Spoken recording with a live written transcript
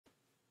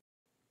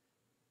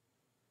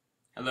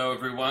Hello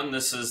everyone,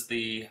 this is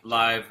the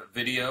live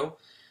video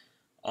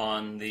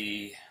on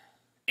the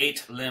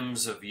 8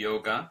 limbs of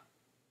yoga.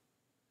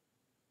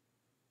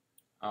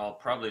 I'll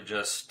probably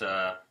just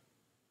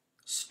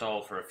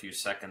stall for a few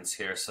seconds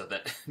here so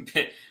that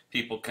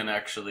people can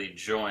actually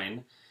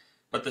join.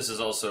 But this is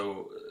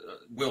also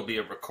will be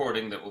a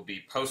recording that will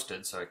be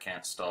posted, so I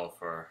can't stall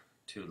for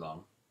too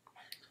long.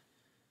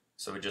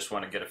 So we just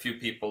want to get a few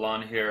people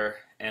on here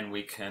and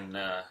we can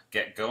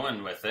get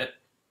going with it.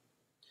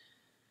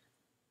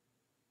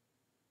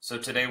 So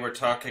today we're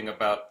talking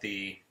about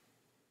the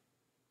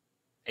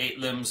 8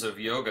 limbs of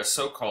yoga,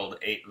 so-called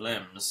 8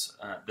 limbs.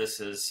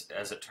 This is,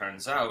 as it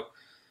turns out,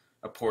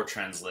 a poor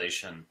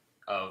translation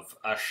of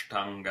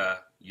Ashtanga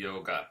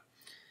Yoga.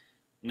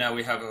 Now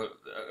we have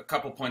a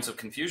couple points of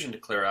confusion to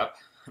clear up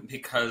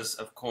because,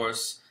 of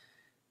course,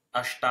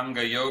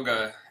 Ashtanga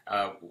Yoga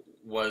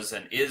was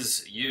and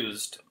is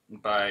used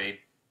by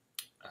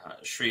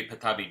Sri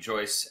Patabi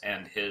Joyce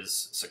and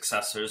his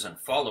successors and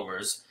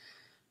followers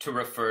to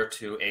refer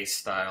to a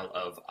style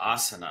of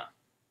asana,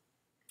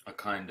 a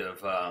kind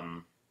of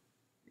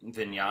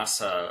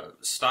vinyasa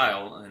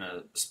style in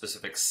a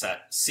specific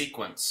set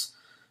sequence,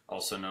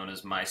 also known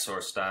as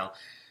Mysore style.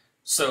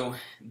 So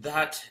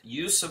that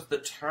use of the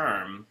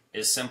term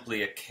is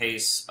simply a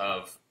case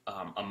of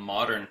a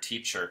modern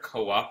teacher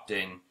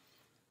co-opting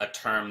a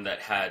term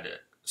that had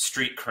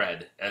street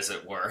cred, as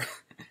it were.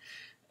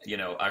 You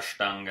know,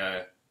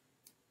 Ashtanga.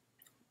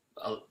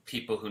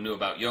 People who knew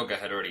about yoga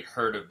had already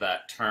heard of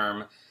that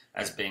term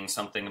as being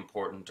something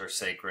important or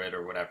sacred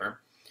or whatever.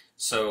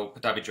 So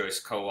Patabi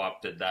Joyce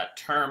co-opted that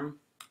term.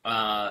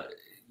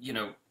 You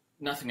know,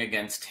 nothing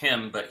against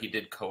him, but he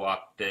did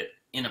co-opt it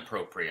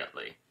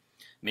inappropriately,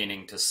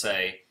 meaning to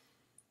say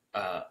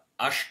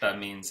ashta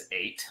means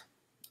 8,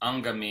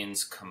 anga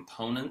means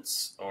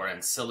components or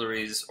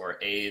ancillaries or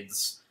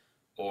aids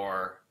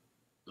or,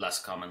 less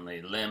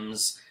commonly,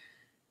 limbs.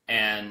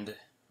 And,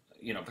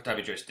 you know,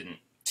 Patabi Joyce didn't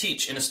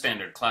teach, in a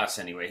standard class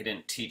anyway, he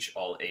didn't teach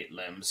all 8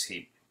 limbs,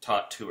 he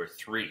taught 2 or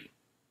 3.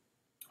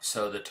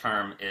 So the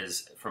term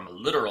is, from a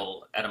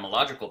literal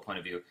etymological point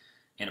of view,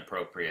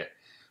 inappropriate.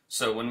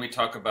 So when we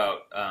talk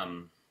about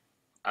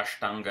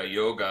Ashtanga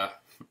Yoga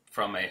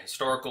from a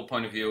historical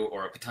point of view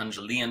or a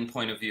Patanjalian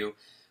point of view,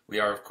 we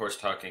are of course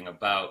talking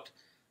about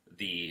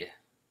the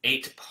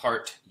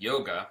 8-part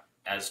yoga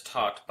as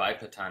taught by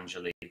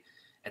Patanjali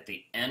at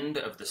the end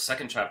of the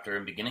 2nd chapter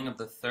and beginning of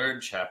the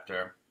 3rd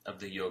chapter of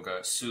the Yoga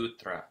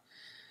Sutra.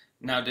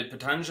 Now, did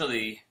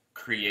Patanjali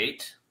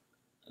create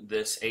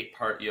this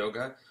 8-part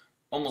yoga?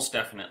 Almost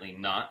definitely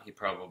not. He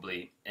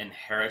probably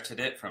inherited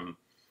it from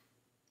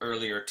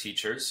earlier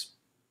teachers.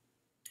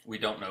 We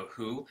don't know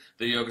who.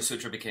 The Yoga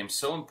Sutra became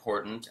so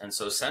important and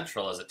so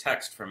central as a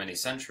text for many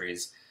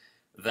centuries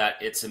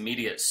that its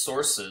immediate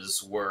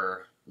sources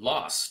were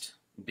lost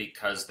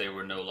because they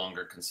were no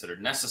longer considered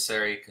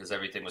necessary because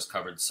everything was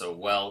covered so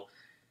well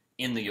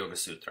in the Yoga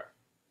Sutra.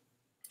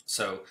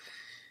 So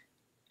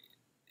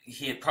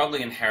he had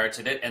probably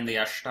inherited it, and the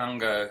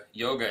Ashtanga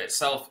Yoga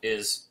itself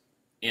is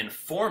in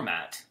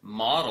format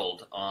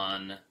modeled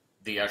on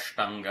the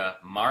Ashtanga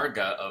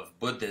Marga of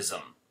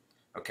Buddhism.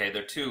 Okay,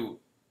 they're 2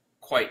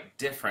 quite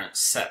different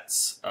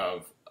sets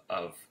of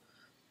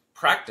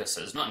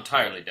practices, not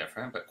entirely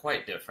different, but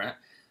quite different.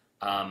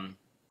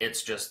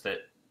 It's just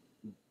that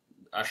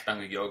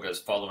Ashtanga Yoga is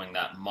following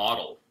that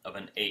model of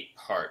an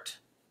 8-part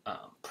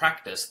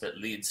practice that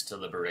leads to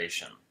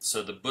liberation.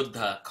 So the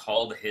Buddha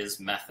called his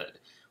method,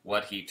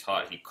 what he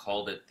taught, he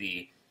called it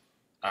the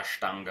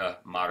Ashtanga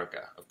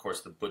Marga. Of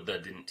course, the Buddha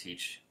didn't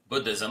teach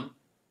Buddhism,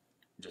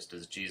 just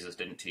as Jesus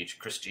didn't teach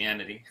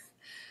Christianity.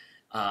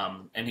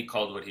 And he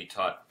called what he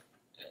taught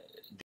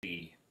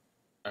the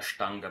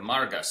Ashtanga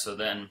Marga. So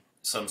then,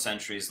 some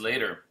centuries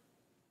later,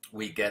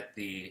 we get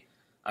the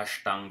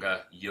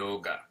Ashtanga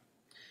Yoga.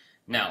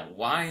 Now,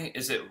 why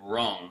is it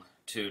wrong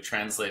to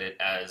translate it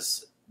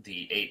as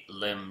the 8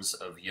 limbs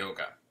of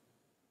yoga?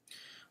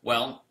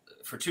 Well,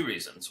 for 2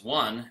 reasons.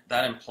 One,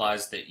 that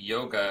implies that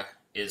yoga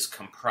is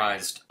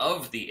comprised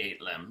of the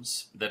 8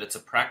 limbs, that it's a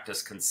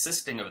practice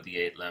consisting of the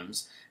 8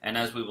 limbs, and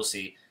as we will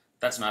see,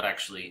 that's not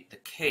actually the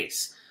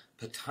case.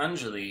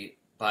 Patanjali,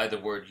 by the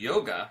word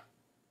yoga,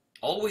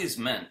 always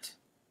meant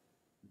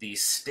the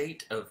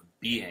state of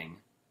being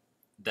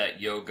that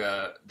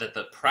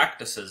the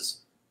practices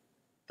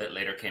that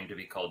later came to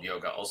be called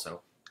yoga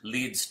also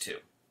leads to.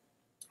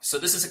 So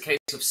this is a case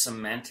of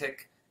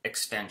semantic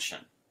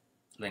extension,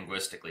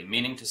 linguistically,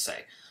 meaning to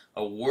say,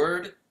 a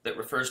word that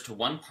refers to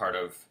one part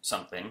of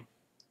something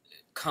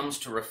comes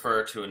to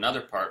refer to another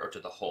part or to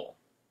the whole.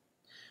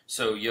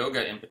 So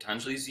yoga in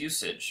Patanjali's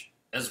usage,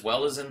 as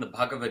well as in the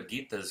Bhagavad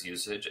Gita's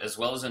usage, as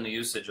well as in the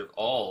usage of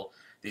all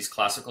these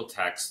classical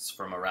texts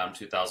from around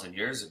 2,000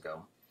 years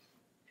ago,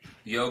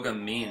 yoga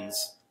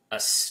means a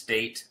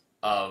state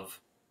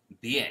of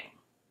being,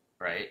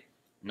 right?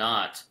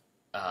 Not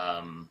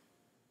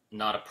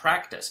a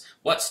practice.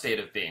 What state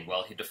of being?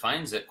 Well, he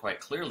defines it quite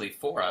clearly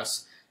for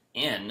us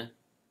in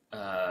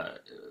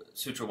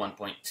Sutra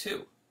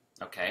 1.2,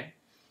 okay?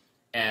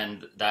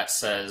 And that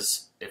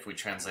says, if we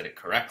translate it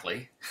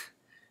correctly,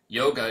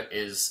 Yoga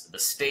is the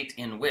state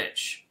in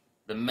which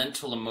the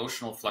mental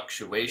emotional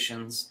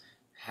fluctuations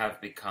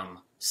have become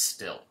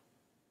still.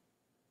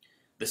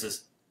 This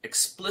is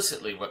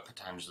explicitly what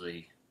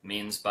Patanjali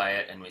means by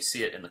it, and we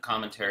see it in the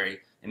commentary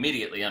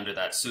immediately under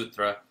that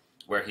sutra,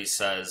 where he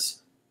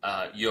says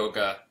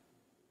yoga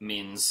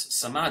means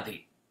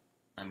samadhi.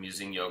 I'm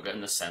using yoga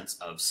in the sense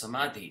of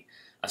samadhi,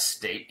 a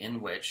state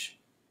in which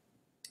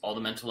all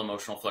the mental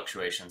emotional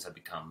fluctuations have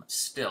become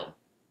still.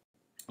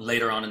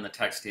 Later on in the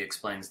text, he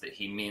explains that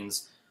he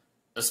means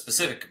a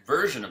specific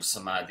version of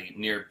samadhi,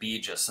 near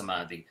bija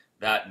samadhi.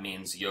 That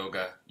means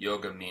yoga.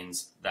 Yoga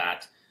means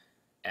that,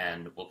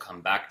 and we'll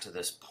come back to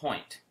this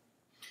point.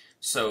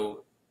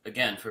 So,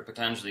 again, for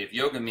Patanjali, if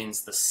yoga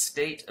means the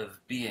state of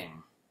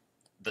being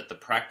that the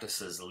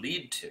practices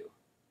lead to,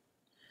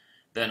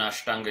 then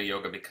Ashtanga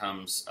yoga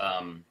becomes,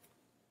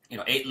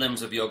 8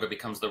 limbs of yoga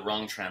becomes the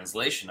wrong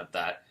translation of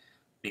that,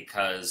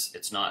 because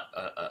it's not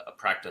a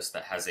practice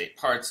that has 8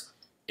 parts.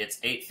 It's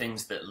 8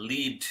 things that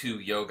lead to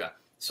yoga.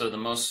 So the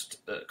most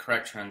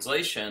correct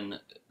translation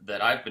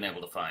that I've been able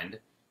to find,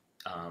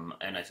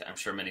 and I'm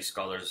sure many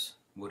scholars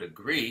would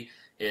agree,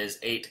 is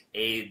 8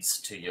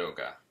 aids to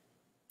yoga.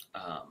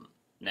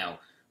 Now,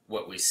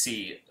 what we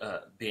see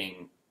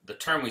the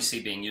term we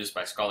see being used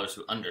by scholars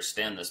who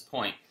understand this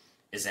point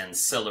is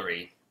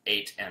ancillary,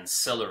 8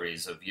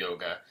 ancillaries of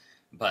yoga,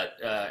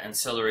 but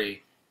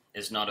ancillary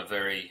is not a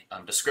very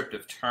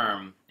descriptive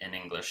term in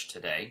English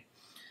today,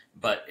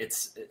 but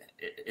it's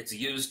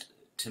used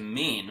to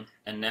mean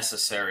a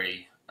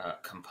necessary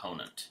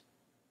component.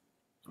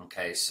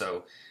 Okay,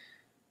 so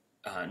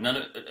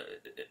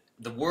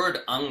the word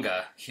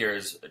anga here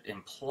is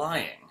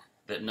implying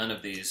that none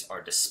of these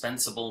are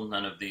dispensable,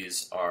 none of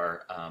these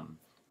are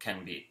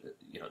can be,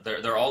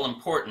 they're all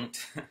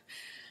important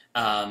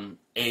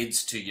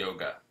aids to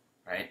yoga,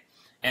 right?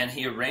 And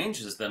he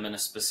arranges them in a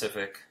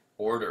specific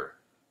order,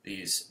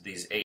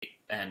 these 8,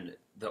 and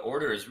the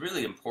order is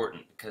really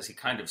important because he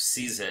kind of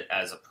sees it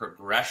as a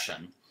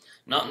progression,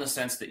 not in the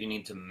sense that you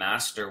need to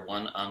master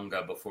one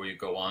anga before you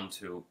go on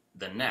to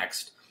the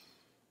next,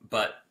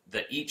 but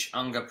that each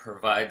anga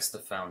provides the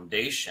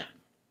foundation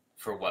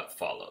for what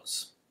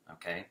follows,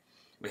 okay?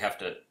 We have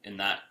to, in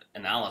that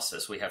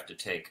analysis, we have to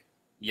take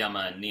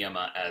yama and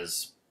niyama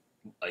as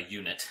a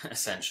unit,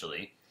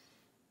 essentially.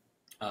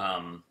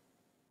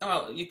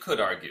 Well, you could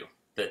argue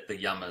that the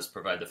yamas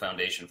provide the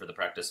foundation for the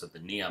practice of the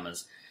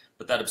niyamas,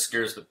 but that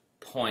obscures the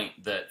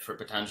point that for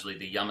Patanjali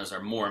the yamas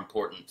are more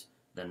important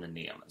than the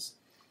niyamas.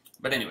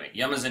 But anyway,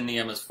 yamas and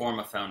niyamas form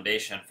a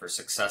foundation for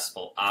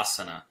successful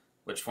asana,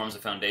 which forms a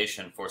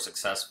foundation for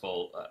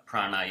successful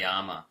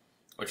pranayama,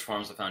 which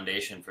forms a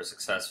foundation for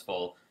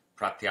successful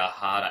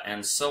pratyahara,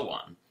 and so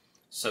on.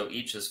 So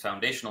each is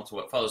foundational to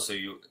what follows. So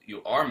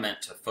you are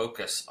meant to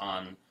focus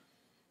on,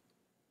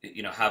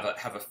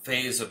 have a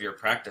phase of your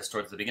practice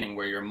towards the beginning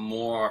where you're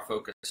more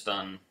focused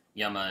on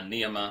yama and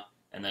niyama,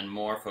 and then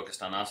more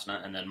focused on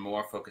asana, and then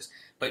more focused.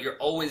 But you're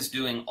always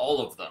doing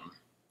all of them,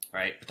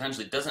 right?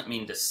 Patanjali doesn't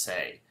mean to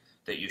say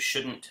that you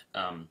shouldn't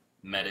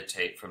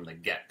meditate from the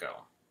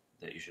get-go,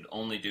 that you should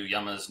only do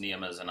yamas,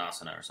 niyamas, and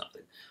asana or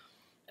something,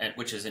 and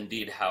which is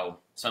indeed how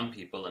some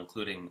people,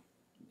 including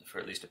for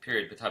at least a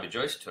period, Pattabhi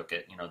Jois took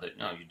it, that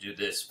no, you do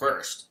this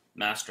first,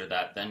 master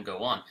that, then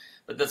go on.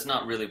 But that's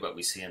not really what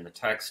we see in the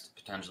text.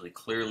 Patanjali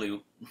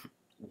clearly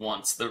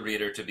wants the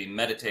reader to be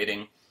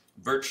meditating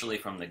virtually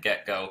from the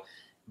get-go,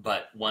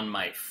 but one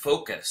might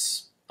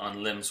focus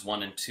on limbs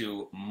 1 and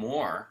 2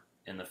 more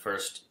in the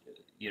first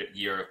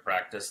year of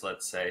practice,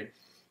 let's say,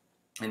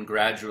 and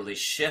gradually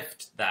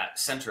shift that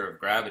center of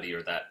gravity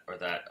or that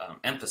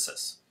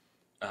emphasis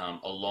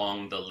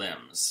along the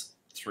limbs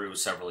through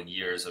several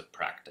years of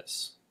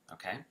practice.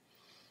 Okay,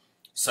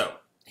 so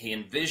he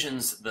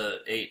envisions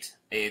the 8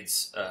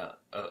 aids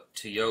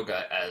to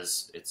yoga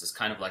as it's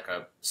kind of like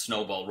a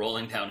snowball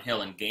rolling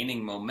downhill and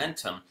gaining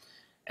momentum,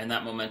 and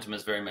that momentum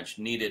is very much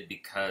needed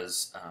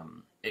because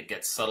it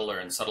gets subtler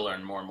and subtler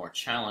and more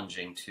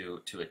challenging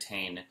to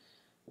attain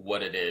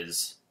what it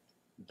is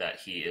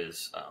that he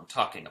is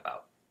talking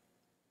about.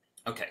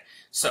 Okay,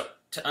 so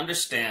to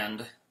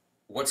understand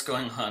what's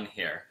going on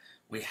here,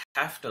 we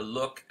have to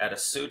look at a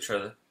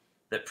sutra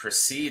that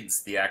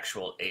precedes the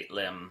actual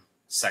 8-limb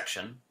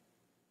section.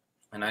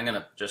 And I'm going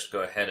to just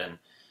go ahead and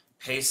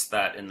paste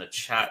that in the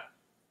chat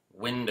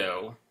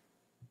window,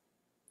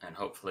 and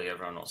hopefully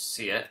everyone will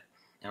see it,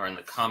 or in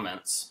the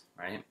comments,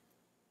 right?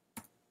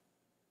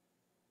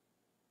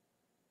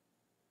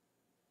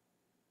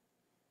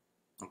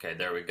 Okay,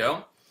 there we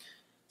go.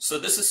 So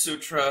this is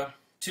Sutra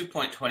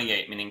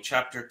 2.28, meaning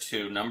Chapter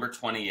 2, number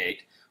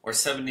 28, or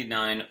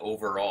 79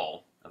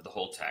 overall of the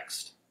whole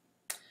text.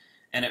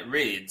 And it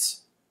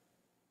reads,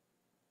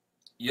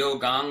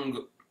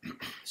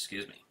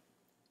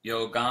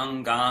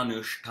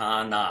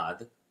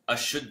 Yoganganushthanad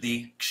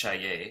ashuddhi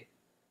kshaye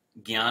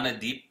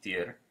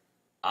jnanadiptir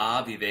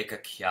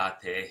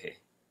avivekakyatehe.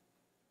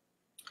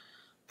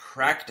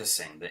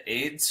 Practicing the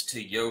aids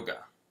to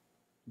yoga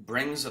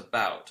brings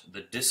about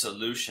the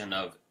dissolution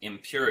of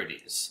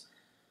impurities,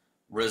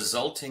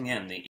 resulting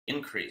in the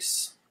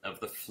increase of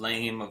the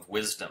flame of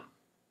wisdom,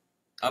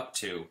 up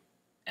to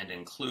and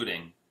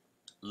including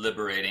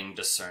liberating,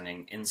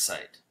 discerning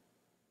insight.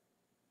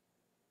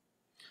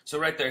 So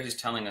right there he's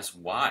telling us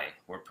why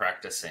we're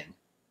practicing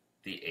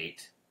the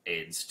 8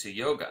 aids to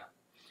yoga.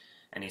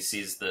 And he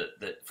sees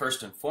that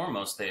first and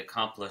foremost they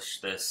accomplish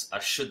this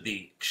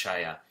ashuddhi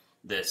kshaya,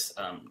 this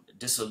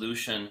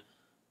dissolution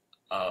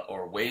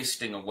or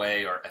wasting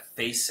away or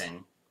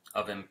effacing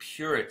of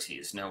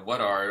impurities. Now,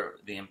 what are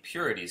the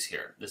impurities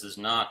here? This is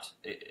not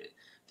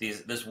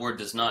this word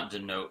does not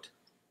denote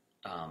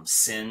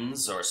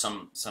sins or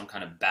some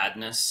kind of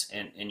badness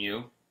in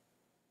you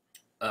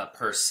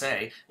per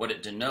se. What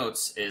it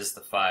denotes is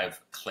the 5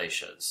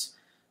 kleshas.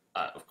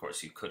 Of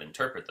course, you could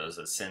interpret those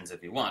as sins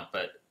if you want,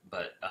 but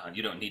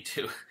you don't need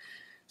to.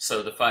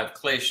 So the 5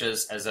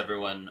 kleshas, as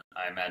everyone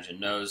I imagine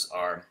knows,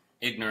 are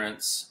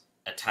ignorance,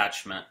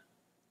 attachment,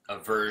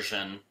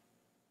 aversion,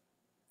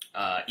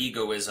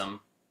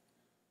 egoism.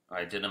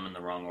 I did them in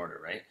the wrong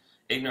order, right?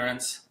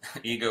 Ignorance,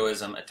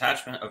 egoism,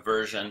 attachment,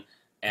 aversion,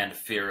 and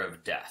fear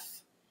of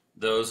death.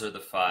 Those are the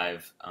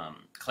 5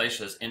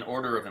 kleshas in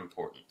order of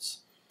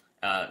importance.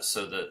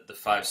 So the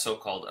 5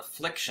 so-called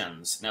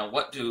afflictions. Now,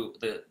 what do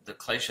the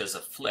kleshas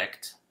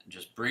afflict?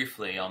 Just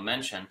briefly, I'll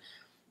mention,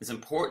 it's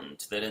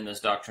important that in this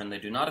doctrine they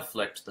do not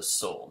afflict the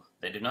soul.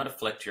 They do not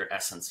afflict your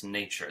essence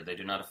nature. They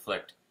do not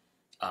afflict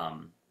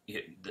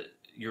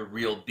your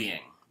real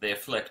being. They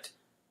afflict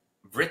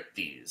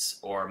vrittis,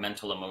 or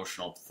mental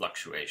emotional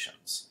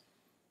fluctuations.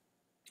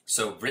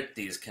 So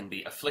vrittis can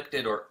be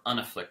afflicted or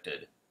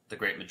unafflicted. The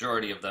great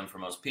majority of them, for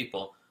most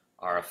people,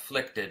 are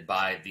afflicted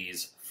by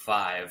these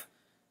 5,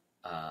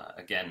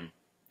 again,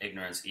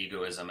 ignorance,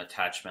 egoism,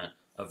 attachment,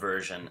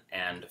 aversion,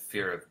 and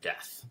fear of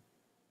death.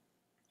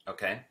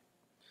 Okay?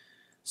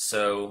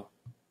 So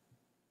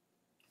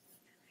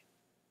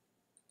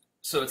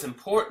it's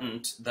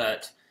important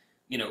that,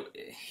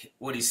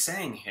 what he's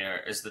saying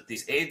here is that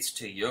these aids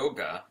to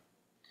yoga,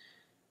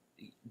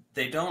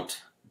 they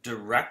don't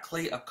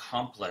directly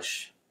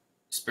accomplish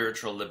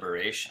spiritual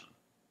liberation.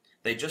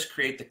 They just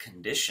create the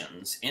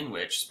conditions in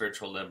which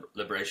spiritual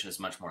liberation is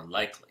much more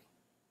likely.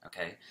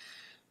 Okay?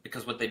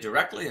 Because what they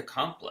directly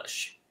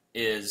accomplish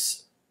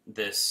is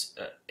this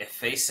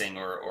effacing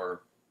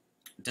or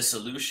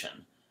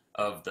dissolution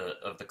of the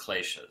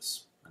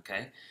kleshas.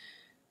 Okay?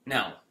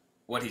 Now,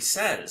 what he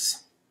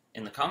says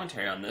in the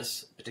commentary on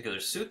this particular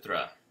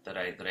sutra that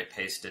I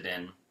pasted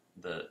in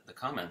the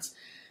comments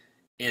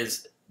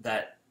is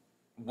that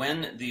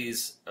when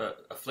these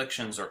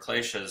afflictions or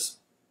kleshas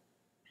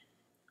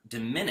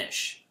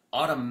diminish,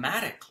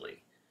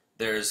 automatically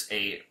there's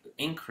a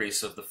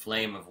increase of the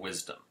flame of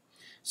wisdom.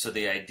 So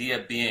the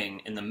idea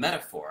being, in the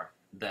metaphor,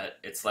 that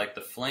it's like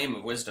the flame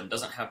of wisdom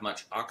doesn't have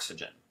much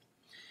oxygen.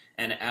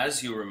 And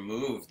as you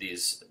remove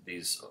these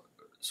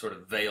sort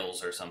of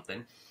veils or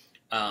something,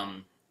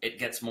 it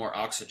gets more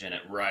oxygen,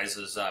 it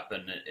rises up,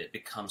 and it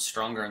becomes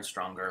stronger and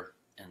stronger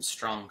and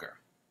stronger.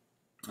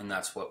 And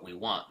that's what we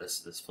want,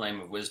 this flame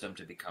of wisdom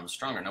to become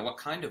stronger. Now, what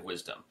kind of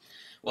wisdom?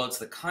 Well, it's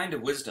the kind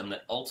of wisdom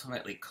that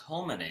ultimately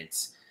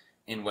culminates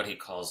in what he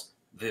calls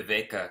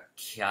viveka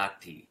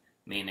khyati,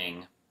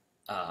 meaning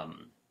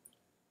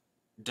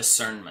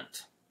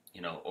discernment,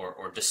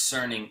 or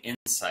discerning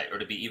insight, or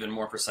to be even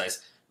more precise,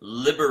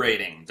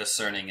 liberating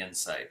discerning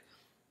insight.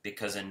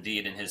 Because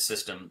indeed, in his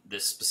system,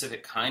 this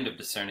specific kind of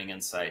discerning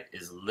insight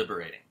is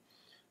liberating.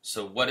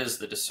 So what is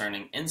the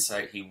discerning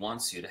insight he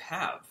wants you to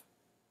have?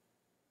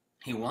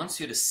 He wants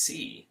you to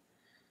see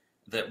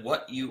that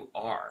what you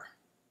are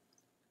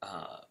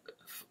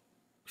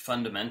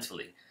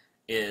fundamentally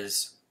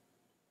is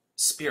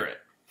spirit,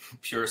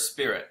 pure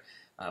spirit,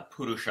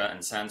 Purusha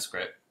in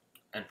Sanskrit.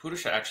 And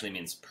Purusha actually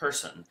means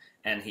person,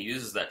 and he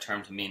uses that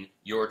term to mean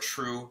your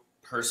true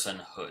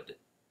personhood.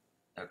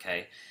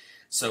 Okay?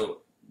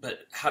 So,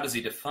 but how does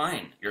he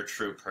define your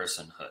true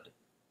personhood?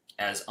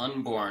 As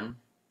unborn,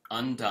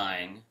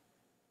 undying,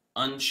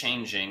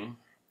 unchanging,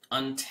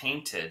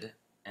 untainted,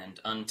 and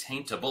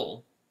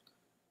untaintable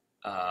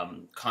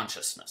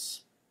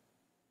consciousness.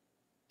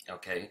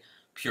 Okay?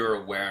 Pure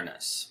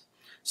awareness.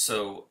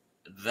 So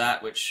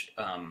that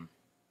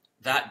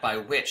that by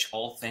which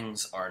all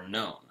things are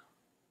known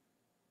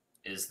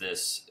is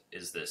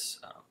this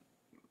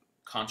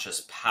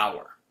conscious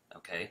power,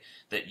 okay,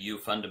 that you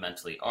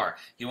fundamentally are.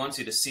 He wants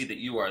you to see that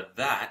you are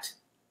that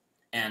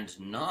and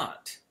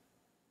not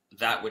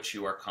that which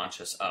you are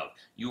conscious of.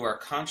 You are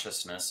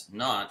consciousness,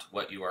 not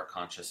what you are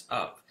conscious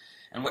of.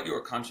 And what you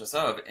are conscious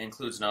of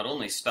includes not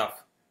only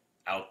stuff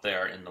out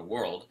there in the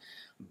world,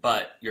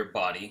 but your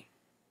body,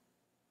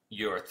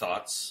 your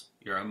thoughts,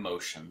 your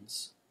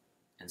emotions,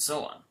 and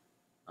so on.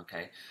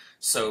 Okay?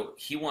 So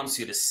he wants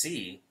you to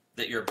see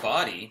that your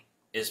body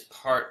is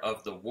part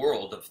of the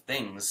world of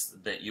things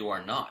that you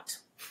are not.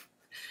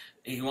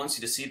 He wants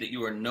you to see that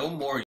you are no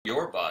more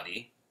your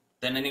body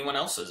than anyone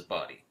else's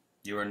body.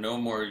 You are no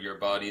more your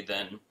body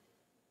than,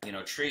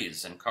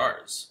 trees and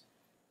cars.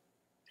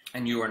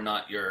 And you are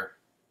not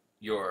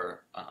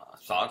your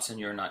thoughts, and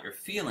you're not your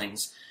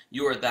feelings.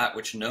 You are that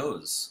which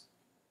knows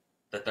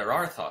that there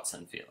are thoughts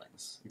and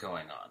feelings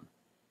going on.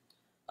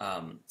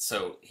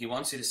 So he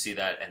wants you to see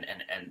that,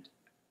 and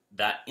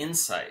that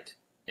insight,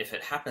 if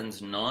it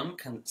happens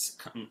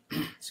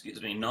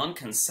excuse me,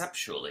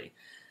 non-conceptually,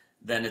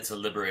 then it's a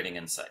liberating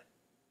insight.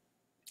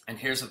 And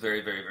here's a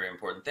very, very, very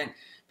important thing,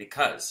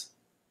 because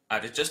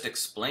I've just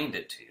explained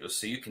it to you,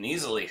 so you can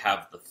easily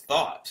have the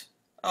thought,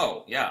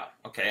 oh, yeah,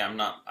 okay,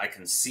 I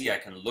can see, I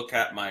can look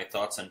at my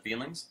thoughts and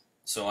feelings,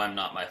 so I'm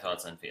not my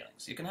thoughts and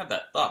feelings. You can have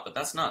that thought, but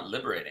that's not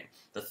liberating.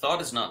 The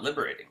thought is not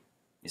liberating,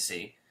 you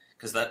see,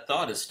 because that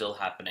thought is still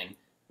happening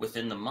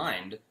within the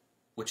mind,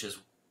 which is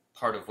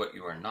part of what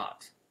you are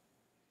not.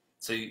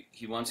 So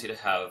he wants you to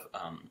have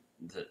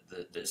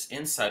this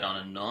insight on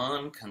a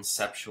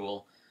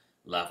non-conceptual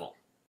level.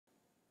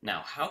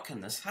 Now, how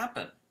can this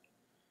happen?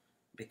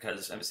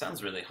 Because it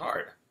sounds really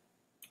hard.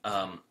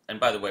 And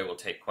by the way, we'll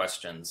take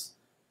questions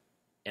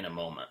in a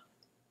moment.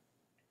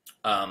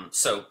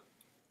 So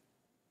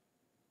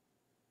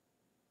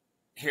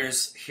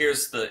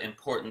here's the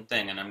important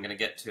thing, and I'm going to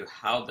get to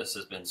how this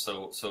has been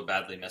so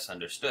badly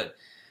misunderstood.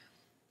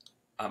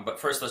 But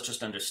first, let's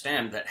just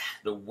understand that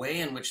the way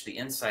in which the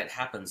insight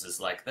happens is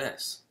like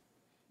this.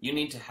 You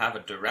need to have a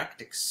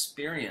direct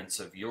experience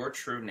of your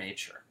true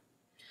nature.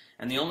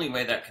 And the only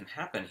way that can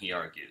happen, he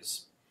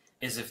argues,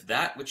 is if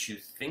that which you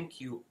think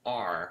you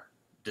are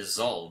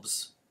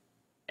dissolves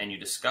and you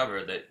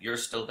discover that you're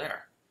still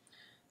there.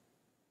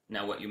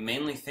 Now, what you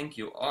mainly think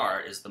you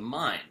are is the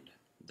mind,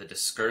 the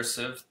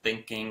discursive,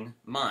 thinking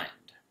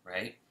mind,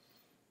 right?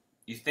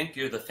 You think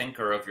you're the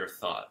thinker of your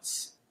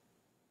thoughts.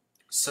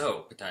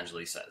 So,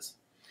 Patanjali says,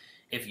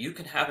 if you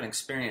can have an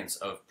experience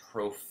of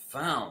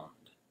profound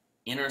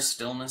inner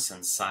stillness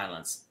and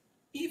silence,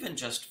 even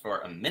just for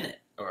a minute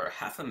or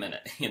half a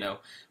minute,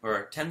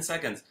 or 10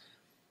 seconds,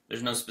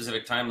 there's no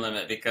specific time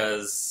limit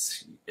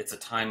because it's a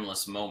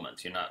timeless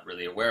moment. You're not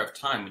really aware of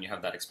time when you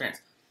have that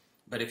experience.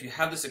 But if you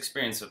have this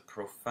experience of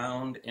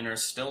profound inner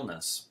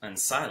stillness and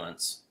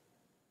silence,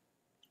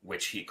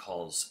 which he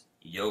calls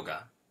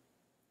yoga,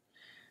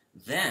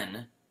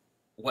 then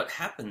what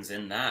happens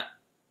in that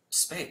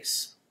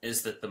space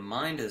is that the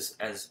mind is,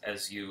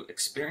 as you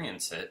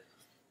experience it,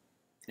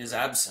 is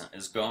absent,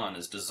 is gone,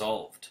 is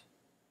dissolved.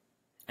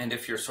 And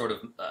if you're sort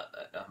of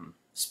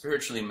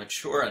spiritually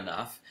mature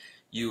enough,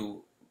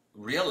 you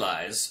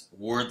realize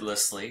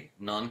wordlessly,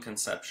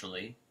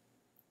 non-conceptually,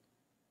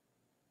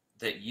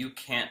 that you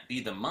can't be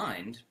the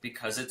mind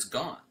because it's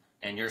gone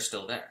and you're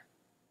still there.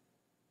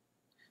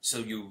 So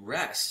you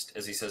rest,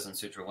 as he says in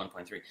Sutra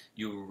 1.3,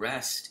 you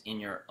rest in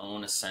your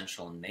own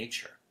essential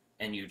nature,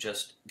 and you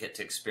just get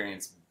to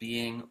experience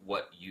being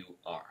what you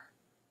are.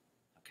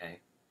 Okay?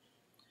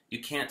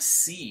 You can't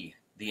see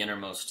the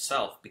innermost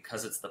self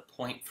because it's the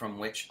point from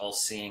which all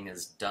seeing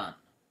is done.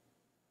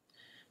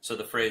 So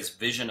the phrase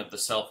vision of the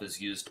self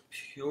is used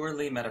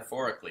purely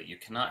metaphorically. You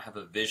cannot have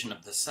a vision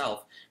of the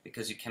self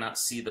because you cannot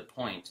see the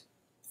point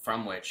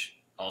from which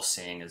all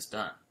seeing is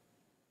done.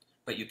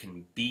 But you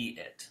can be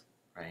it,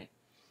 right?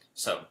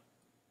 So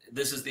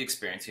this is the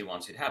experience he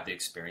wants you to have, the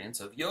experience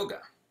of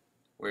yoga,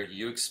 where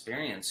you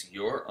experience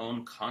your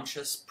own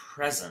conscious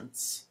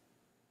presence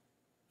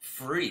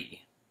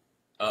free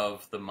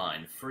of the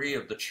mind, free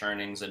of the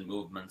churnings and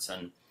movements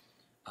and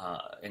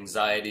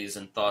anxieties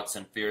and thoughts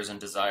and fears and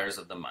desires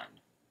of the mind.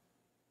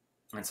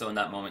 And so in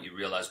that moment you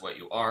realize what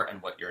you are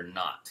and what you're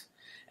not.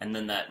 And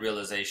then that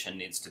realization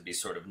needs to be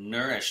sort of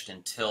nourished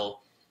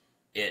until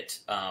it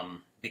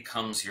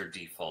becomes your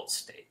default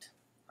state.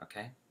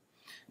 Okay?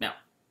 Now,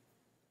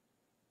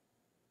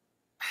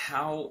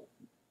 how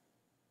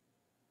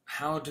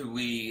do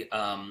we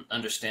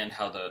understand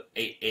how the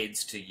 8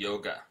 aids to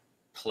yoga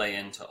play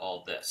into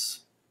all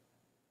this?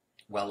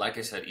 Well, like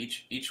I said,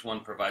 each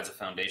one provides a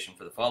foundation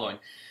for the following.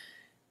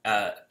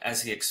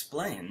 As he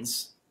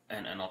explains,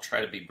 and I'll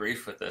try to be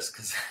brief with this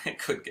because it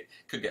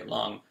could get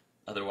long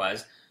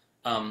otherwise.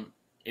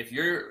 If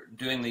you're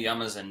doing the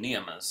yamas and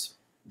niyamas,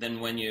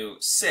 then when you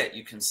sit,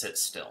 you can sit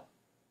still.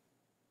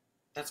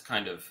 That's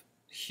kind of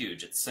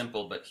huge. It's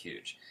simple but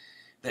huge.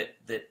 That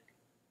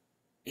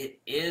it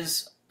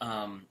is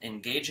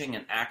engaging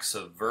in acts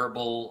of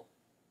verbal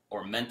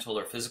or mental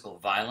or physical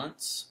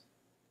violence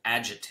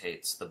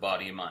agitates the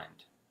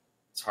body-mind.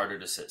 It's harder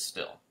to sit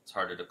still. It's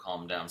harder to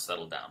calm down,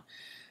 settle down.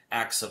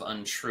 Acts of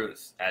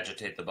untruth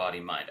agitate the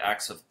body-mind.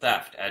 Acts of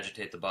theft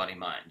agitate the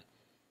body-mind.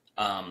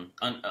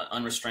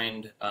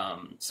 Unrestrained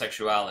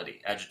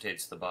sexuality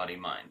agitates the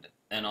body-mind.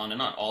 And on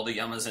and on. All the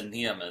yamas and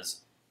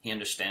niyamas he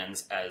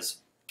understands as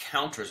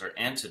counters or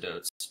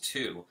antidotes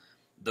to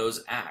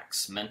those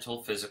acts,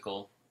 mental,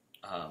 physical,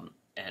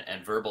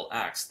 and verbal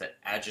acts that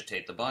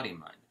agitate the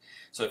body-mind.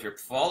 So if you're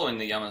following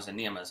the yamas and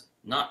niyamas,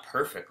 not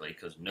perfectly,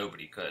 because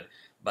nobody could,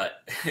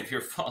 but if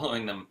you're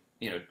following them,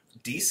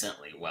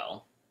 decently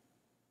well,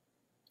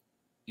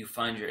 you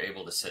find you're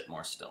able to sit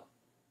more still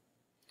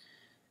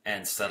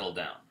and settle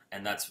down.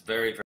 And that's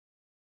very, very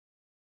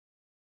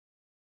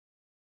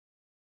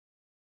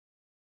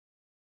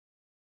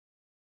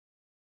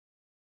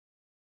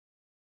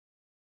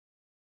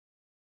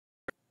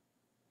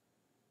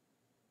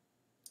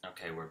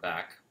okay, we're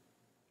back.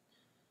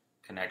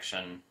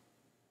 Connection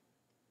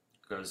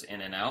goes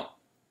in and out.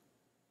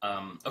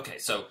 Okay,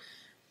 so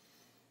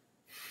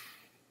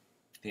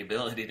the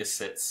ability to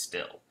sit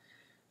still.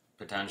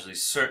 Patanjali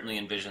certainly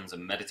envisions a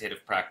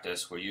meditative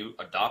practice where you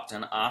adopt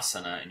an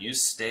asana and you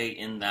stay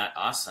in that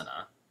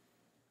asana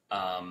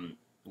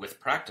with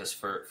practice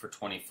for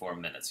 24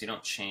 minutes. You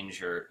don't change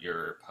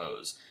your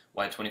pose.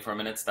 Why 24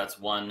 minutes? That's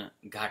one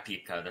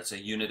ghatika. That's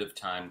a unit of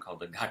time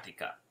called a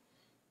ghatika.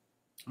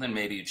 And then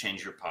maybe you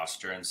change your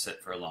posture and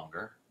sit for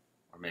longer,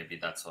 or maybe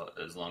that's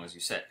as long as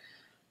you sit.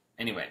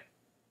 Anyway,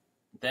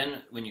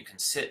 then when you can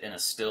sit in a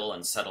still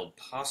and settled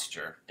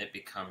posture, it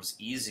becomes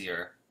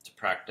easier to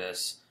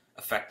practice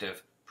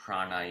effective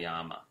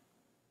pranayama.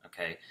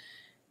 Okay?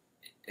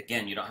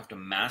 Again, you don't have to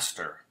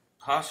master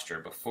posture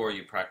before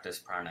you practice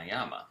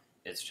pranayama.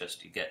 It's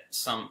just you get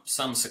some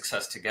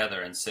success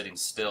together in sitting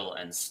still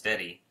and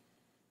steady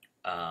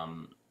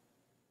and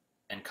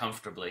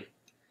comfortably.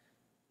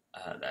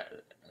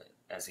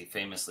 As he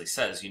famously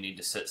says, you need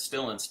to sit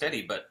still and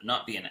steady, but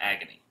not be in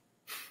agony.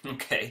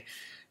 Okay?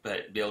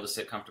 But be able to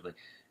sit comfortably.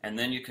 And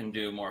then you can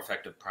do more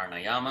effective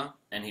pranayama,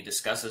 and he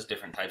discusses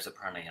different types of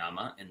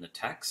pranayama in the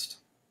text.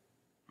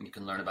 You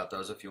can learn about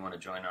those if you want to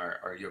join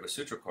our Yoga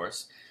Sutra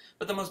course.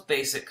 But the most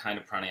basic kind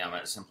of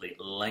pranayama is simply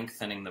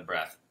lengthening the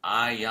breath.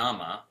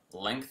 Ayama,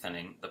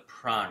 lengthening the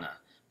prana.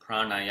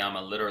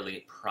 Pranayama,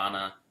 literally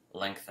prana,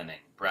 lengthening,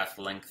 breath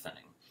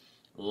lengthening.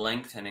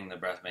 Lengthening the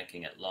breath,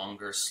 making it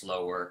longer,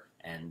 slower,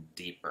 and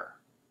deeper.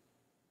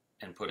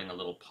 And putting a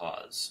little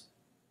pause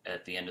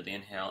at the end of the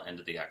inhale, end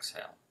of the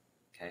exhale.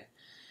 Okay?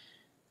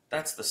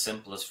 That's the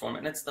simplest form,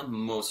 and it's the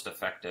most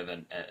effective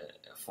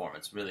form.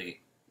 It's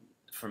really,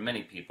 for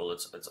many people,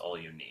 it's all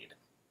you need.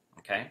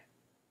 Okay?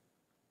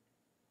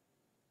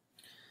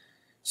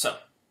 So,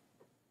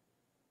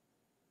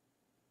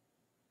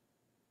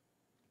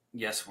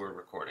 yes, we're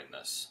recording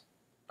this,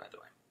 by the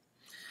way.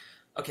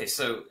 Okay,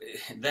 so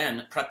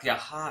then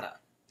pratyahara,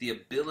 the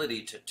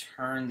ability to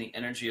turn the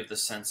energy of the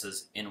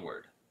senses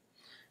inward.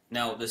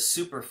 Now, the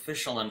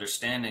superficial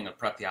understanding of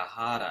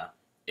pratyahara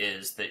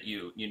is that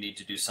you need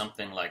to do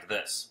something like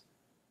this.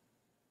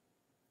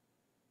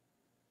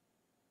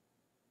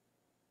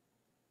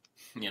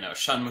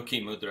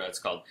 Shanmukhi mudra, it's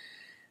called.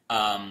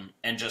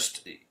 And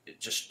just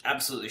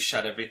absolutely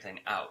shut everything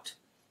out.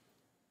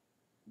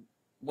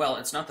 Well,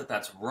 it's not that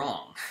that's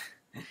wrong.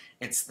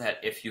 It's that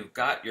if you've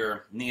got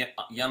your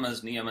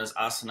yamas, niyamas,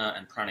 asana,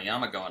 and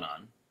pranayama going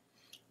on,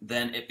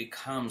 then it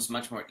becomes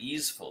much more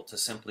easeful to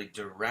simply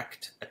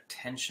direct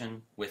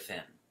attention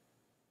within.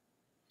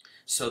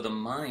 So the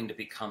mind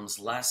becomes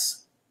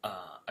less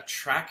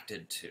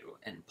attracted to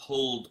and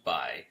pulled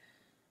by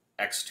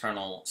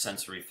external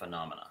sensory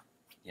phenomena,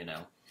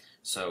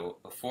 So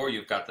before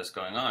you've got this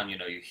going on, you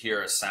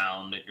hear a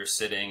sound, you're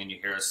sitting and you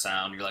hear a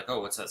sound, you're like,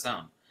 oh, what's that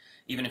sound?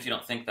 Even if you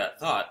don't think that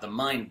thought, the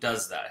mind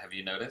does that. Have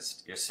you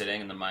noticed? You're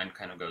sitting and the mind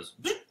kind of goes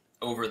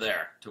over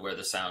there to where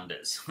the sound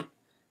is,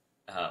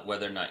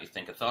 whether or not you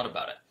think a thought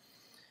about it.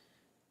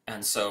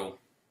 And so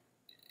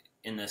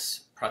in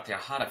this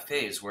pratyahara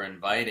phase, we're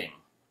inviting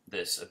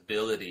this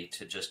ability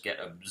to just get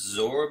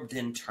absorbed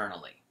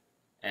internally.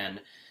 And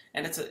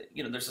it's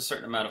there's a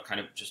certain amount of kind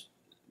of just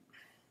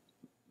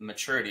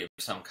maturity of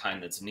some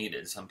kind that's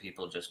needed. Some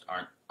people just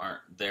aren't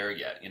there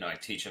yet. I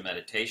teach a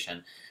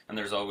meditation, and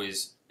there's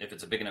always, if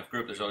it's a big enough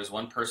group, there's always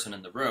one person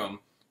in the room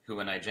who,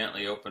 when I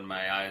gently open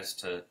my eyes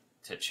to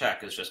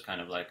check, is just kind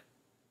of like,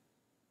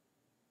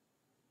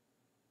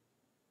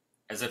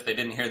 as if they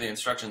didn't hear the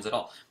instructions at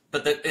all.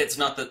 But it's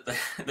not that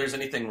there's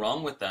anything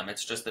wrong with them,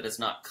 it's just that it's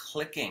not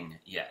clicking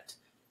yet.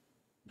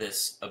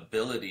 This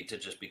ability to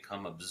just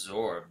become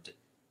absorbed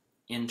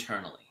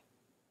internally.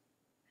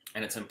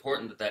 And it's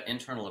important that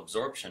internal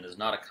absorption is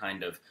not a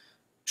kind of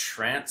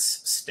trance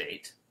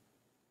state,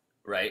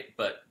 right?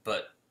 But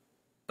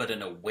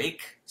an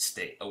awake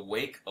state,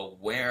 awake,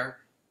 aware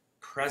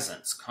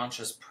presence,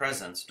 conscious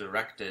presence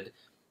directed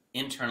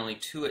internally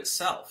to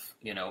itself,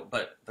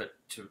 but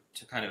to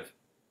kind of,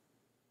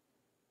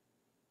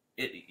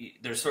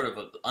 there's sort of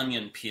an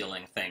onion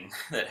peeling thing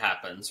that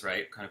happens,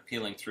 right? Kind of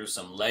peeling through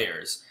some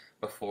layers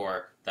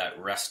before that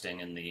resting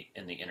in the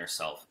inner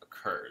self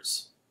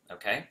occurs,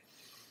 okay?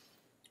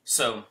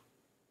 So,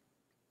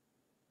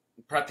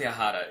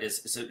 pratyahara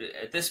is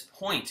at this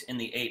point in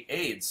the 8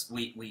 aids,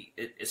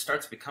 it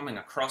starts becoming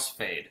a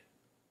crossfade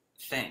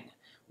thing,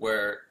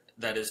 where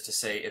that is to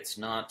say, it's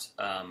not,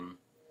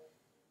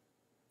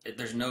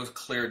 there's no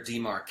clear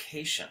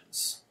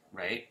demarcations,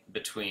 right,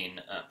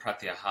 between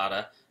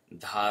pratyahara,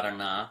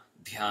 dharana,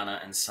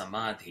 dhyana, and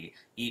samadhi.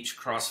 Each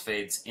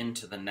crossfades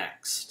into the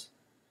next.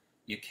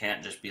 You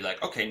can't just be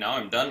like, okay, now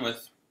I'm done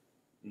with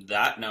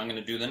that, now I'm going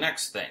to do the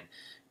next thing.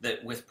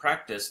 That with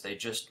practice, they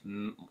just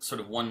sort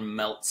of one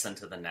melts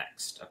into the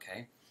next,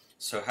 okay?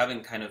 So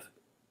having kind of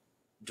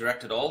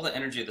directed all the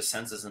energy of the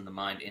senses and the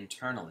mind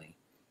internally,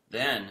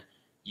 then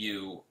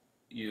you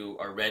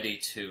are ready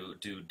to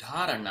do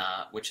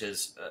dharana, which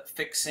is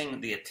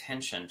fixing the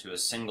attention to a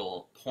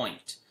single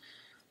point.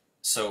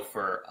 So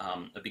for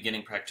a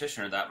beginning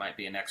practitioner, that might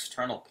be an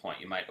external point.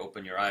 You might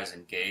open your eyes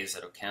and gaze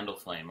at a candle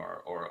flame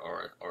or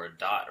a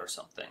dot or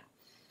something.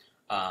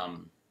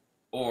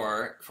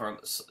 Or for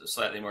a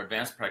slightly more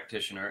advanced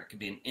practitioner, it could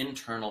be an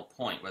internal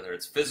point, whether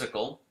it's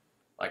physical,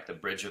 like the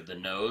bridge of the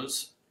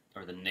nose,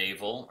 or the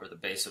navel, or the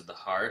base of the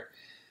heart,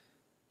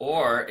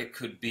 or it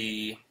could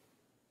be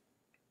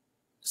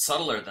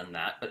subtler than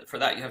that, but for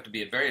that you have to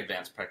be a very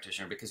advanced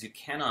practitioner because you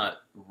cannot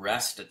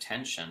rest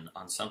attention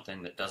on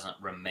something that doesn't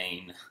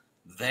remain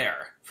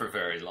there for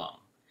very long.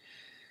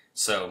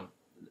 So,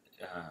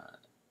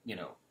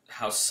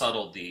 how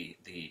subtle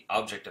the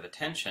object of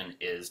attention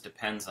is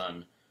depends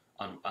on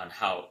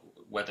how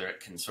whether it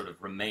can sort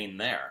of remain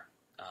there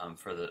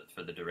for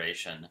the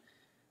duration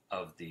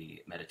of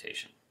the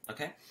meditation.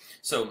 Okay,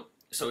 so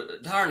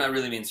dharana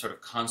really means sort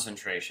of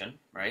concentration,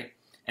 right?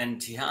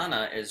 And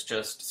dhyana is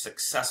just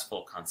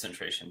successful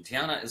concentration.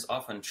 Dhyana is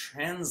often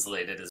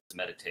translated as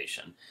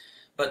meditation,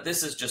 but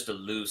this is just a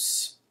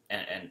loose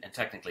and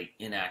technically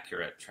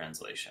inaccurate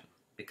translation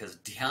because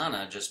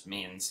dhyana just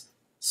means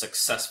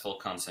successful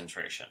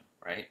concentration,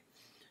 right?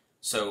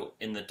 So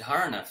in the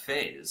dharana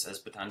phase, as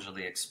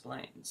Patanjali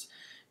explains,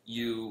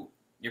 your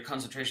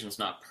concentration is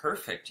not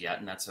perfect yet,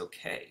 and that's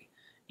okay.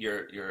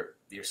 You're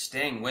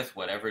staying with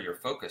whatever you're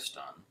focused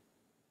on,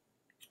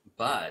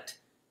 but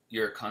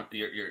your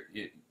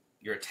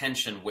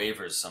attention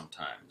wavers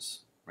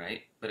sometimes,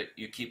 right? But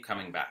you keep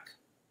coming back.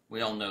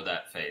 We all know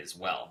that phase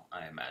well,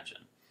 I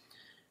imagine.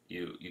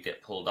 You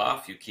get pulled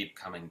off, you keep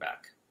coming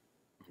back.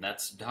 And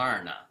that's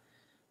dharana,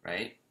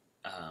 right?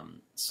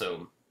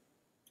 So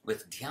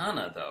with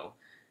dhyana, though,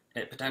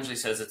 Patanjali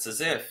says it's as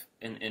if,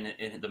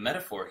 in the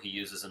metaphor he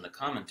uses in the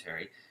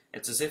commentary,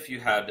 it's as if you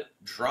had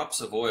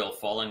drops of oil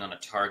falling on a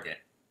target,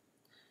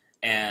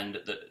 and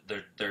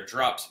they're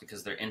drops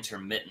because they're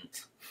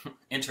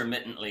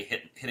intermittently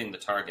hitting the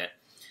target.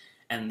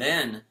 And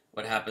then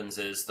what happens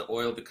is the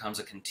oil becomes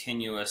a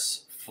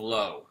continuous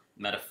flow,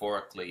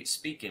 metaphorically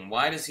speaking.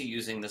 Why is he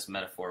using this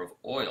metaphor of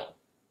oil,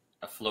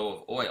 a flow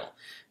of oil?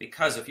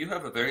 Because if you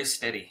have a very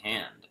steady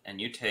hand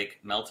and you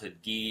take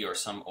melted ghee or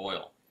some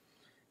oil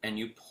and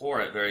you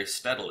pour it very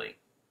steadily,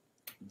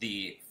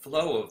 the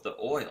flow of the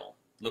oil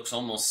looks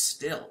almost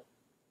still.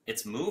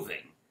 It's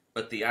moving,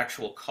 but the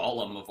actual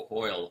column of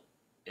oil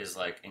is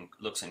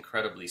looks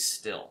incredibly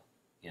still,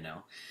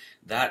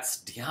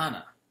 That's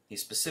dhyana. He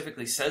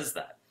specifically says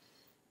that.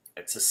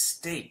 It's a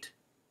state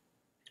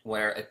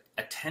where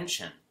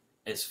attention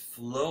is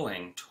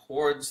flowing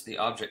towards the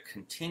object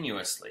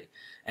continuously,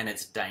 and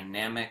it's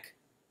dynamic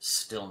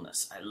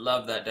stillness. I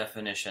love that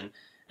definition,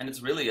 and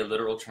it's really a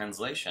literal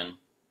translation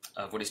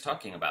of what he's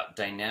talking about,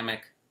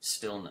 dynamic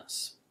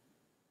stillness.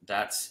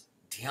 That's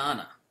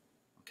dhyana,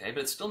 okay?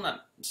 But it's still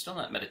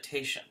not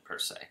meditation per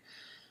se.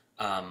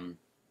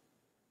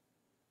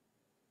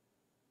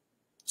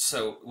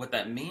 So what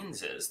that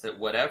means is that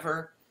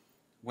whatever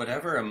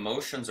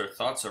emotions or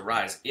thoughts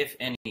arise, if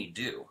any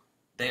do,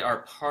 they are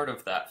part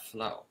of that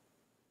flow.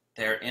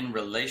 They're in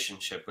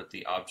relationship with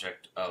the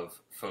object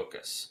of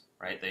focus,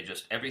 right?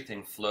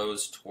 Everything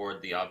flows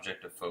toward the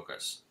object of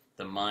focus.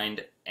 The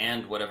mind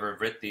and whatever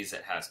vrittis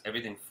it has,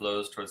 everything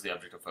flows towards the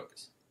object of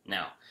focus.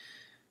 Now,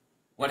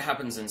 what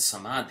happens in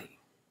samadhi?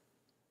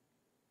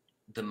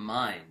 The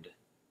mind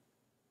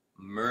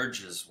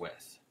merges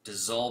with,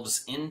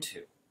 dissolves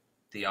into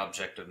the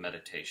object of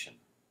meditation,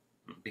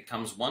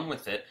 becomes one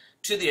with it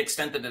to the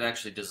extent that it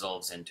actually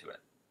dissolves into it.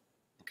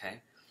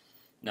 Okay?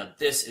 Now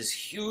this is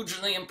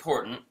hugely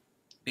important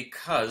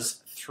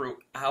because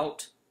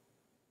throughout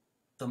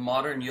the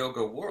modern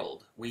yoga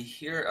world, we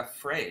hear a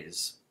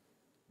phrase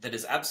that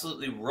is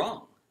absolutely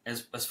wrong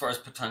as far as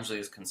Patanjali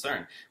is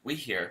concerned. We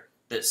hear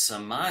that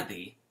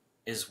samadhi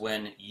is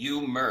when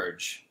you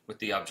merge with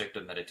the object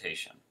of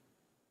meditation.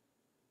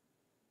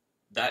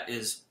 That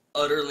is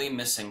utterly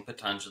missing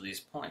Patanjali's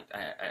point.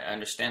 I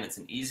understand it's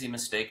an easy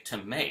mistake to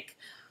make,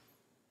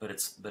 but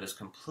it's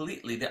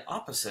completely the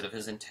opposite of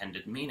his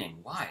intended meaning.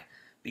 Why?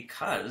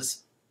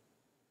 Because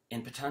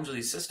in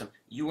Patanjali's system,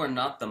 you are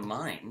not the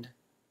mind,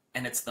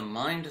 and it's the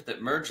mind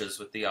that merges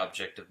with the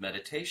object of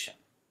meditation.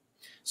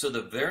 So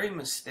the very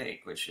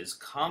mistake which is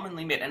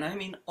commonly made, and I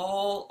mean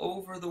all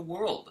over the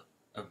world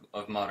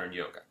of modern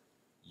yoga,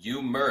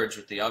 you merge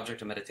with the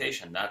object of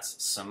meditation,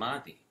 that's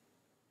samadhi.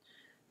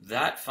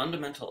 That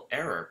fundamental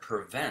error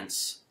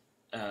prevents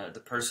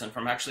the person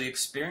from actually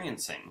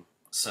experiencing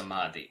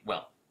samadhi.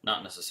 Well,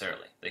 not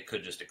necessarily. They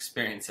could just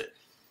experience it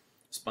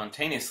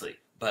spontaneously.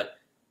 But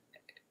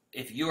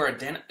if you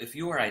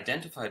are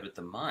identified with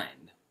the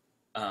mind,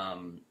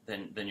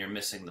 then you're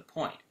missing the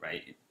point,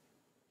 right?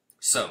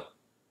 So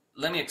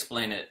let me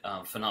explain it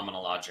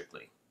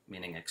phenomenologically,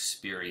 meaning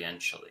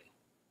experientially,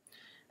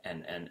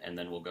 and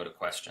then we'll go to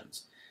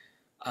questions.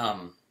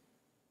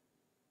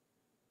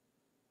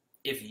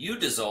 If you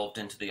dissolved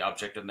into the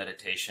object of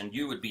meditation,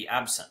 you would be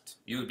absent.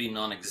 You would be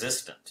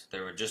non-existent.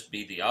 There would just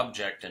be the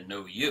object and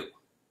no you,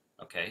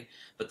 okay?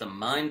 But the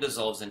mind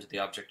dissolves into the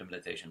object of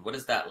meditation. What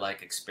is that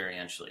like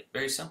experientially?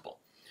 Very simple.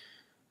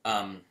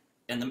 And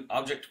the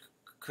object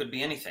could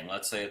be anything.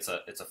 Let's say it's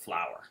a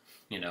flower,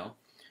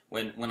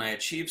 When I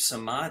achieve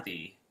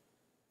samadhi,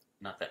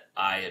 Not that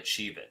I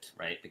achieve it,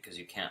 right? Because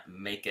you can't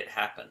make it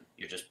happen.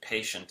 You're just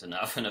patient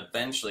enough, and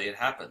eventually it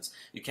happens.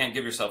 You can't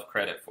give yourself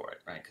credit for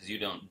it, right? Because you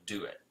don't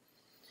do it.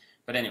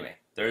 But anyway,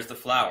 there's the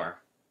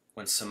flower.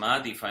 When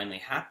samadhi finally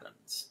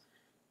happens,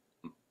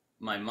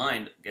 my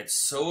mind gets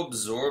so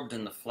absorbed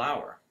in the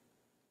flower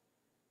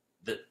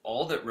that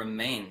all that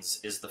remains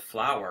is the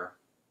flower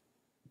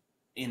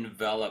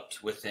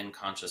enveloped within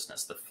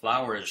consciousness. The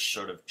flower is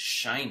sort of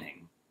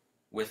shining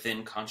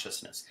within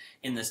consciousness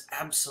in this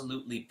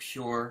absolutely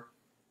pure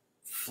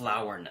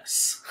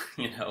flowerness.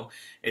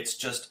 It's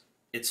just,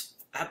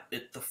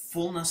 the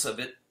fullness of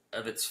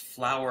its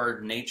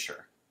flower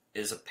nature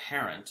is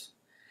apparent,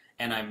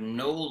 and I'm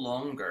no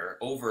longer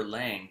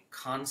overlaying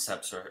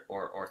concepts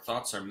or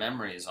thoughts or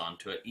memories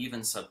onto it,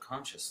 even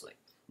subconsciously.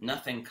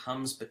 Nothing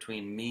comes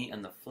between me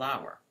and the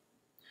flower,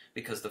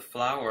 because the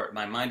flower,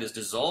 my mind is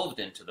dissolved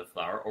into the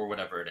flower, or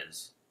whatever it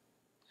is,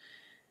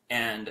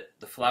 and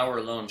the flower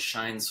alone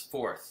shines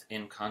forth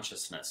in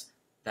consciousness.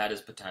 That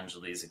is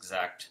Patanjali's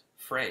exact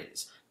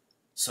phrase.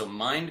 So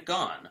mind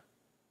gone,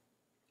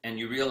 and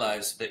you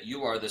realize that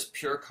you are this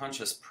pure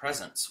conscious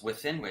presence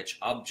within which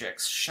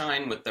objects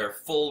shine with their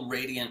full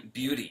radiant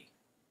beauty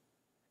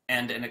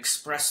and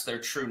express their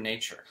true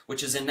nature,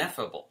 which is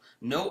ineffable.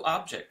 No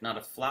object, not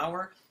a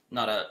flower,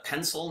 not a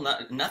pencil,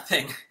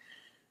 nothing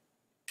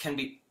can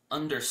be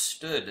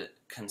understood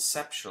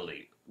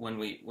conceptually.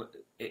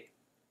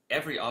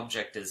 Every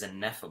object is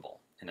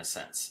ineffable, in a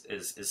sense,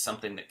 is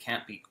something that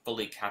can't be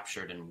fully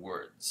captured in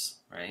words,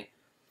 right?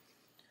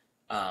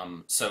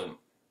 So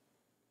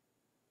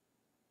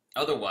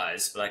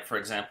otherwise, like for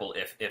example,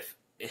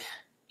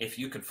 if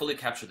you could fully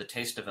capture the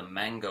taste of a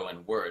mango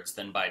in words,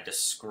 then by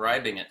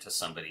describing it to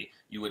somebody,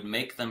 you would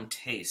make them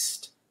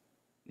taste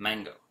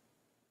mango.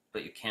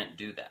 But you can't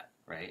do that,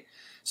 right?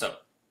 So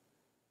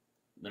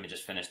let me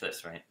just finish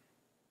this, right?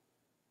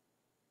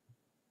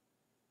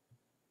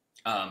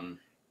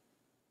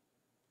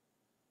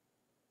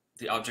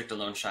 The object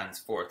alone shines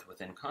forth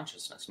within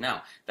consciousness.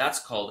 Now, that's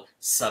called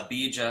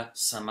sabija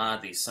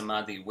samadhi,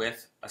 samadhi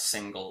with a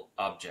single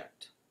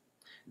object.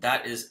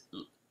 That is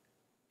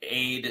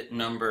aid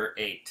number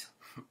 8,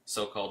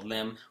 so-called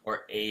limb,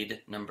 or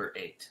aid number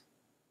 8.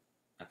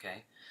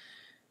 Okay?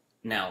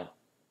 Now,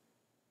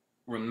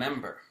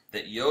 remember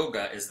that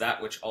yoga is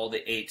that which all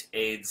the 8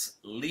 aids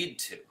lead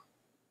to.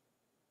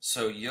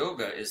 So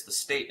yoga is the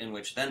state in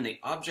which then the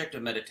object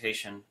of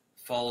meditation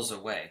falls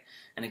away.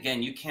 And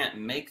again, you can't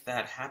make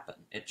that happen.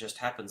 It just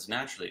happens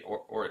naturally,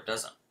 or it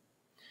doesn't.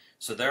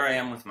 So there I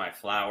am with my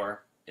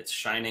flower. It's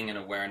shining in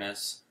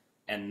awareness,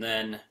 and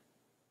then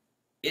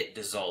it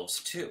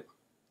dissolves too.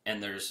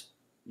 And there's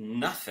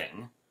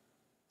nothing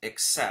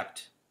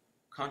except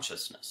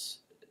consciousness.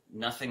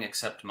 Nothing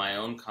except my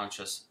own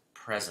conscious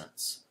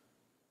presence.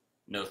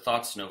 No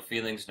thoughts, no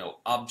feelings, no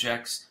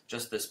objects,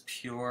 just this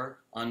pure,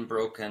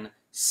 unbroken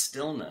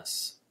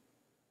stillness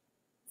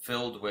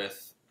filled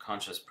with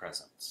conscious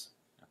presence.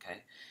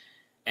 Okay?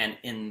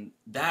 And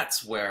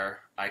that's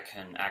where I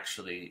can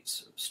actually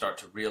start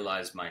to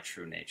realize my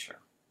true nature.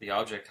 The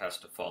object has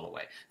to fall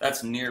away.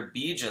 That's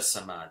nirbija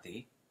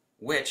samadhi,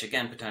 which,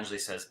 again, Patanjali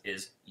says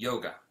is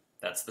yoga.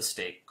 That's the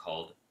state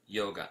called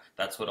yoga.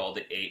 That's what all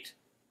the 8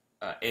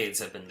 aids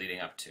have been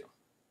leading up to.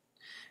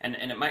 And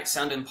it might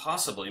sound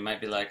impossible. You might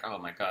be like, oh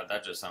my God,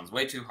 that just sounds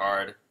way too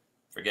hard.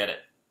 Forget it.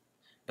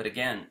 But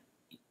again,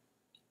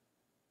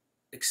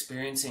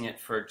 experiencing it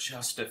for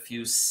just a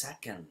few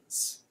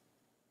seconds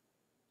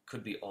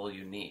could be all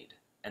you need.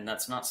 And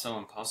that's not so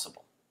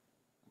impossible.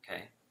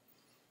 Okay?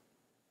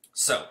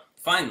 So,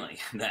 finally,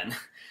 then,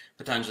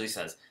 Patanjali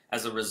says,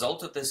 as a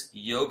result of this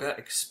yoga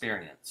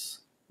experience,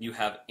 you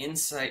have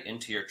insight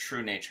into your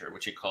true nature,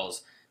 which he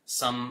calls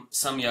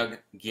samyag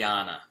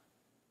jnana,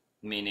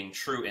 meaning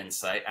true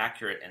insight,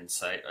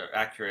 or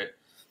accurate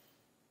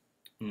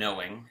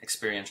knowing,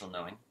 experiential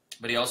knowing.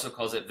 But he also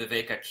calls it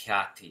viveka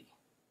khyati,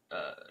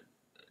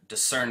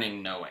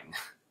 discerning knowing,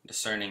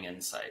 discerning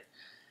insight.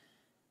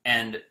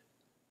 And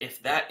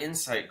if that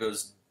insight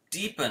goes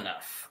deep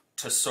enough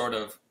to sort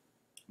of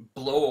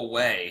blow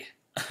away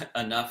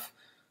enough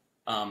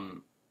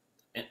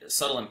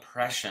subtle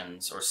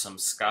impressions or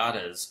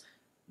samskaras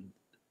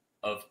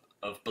of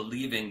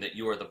believing that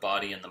you are the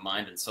body and the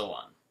mind and so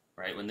on,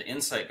 right? When the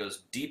insight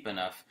goes deep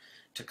enough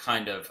to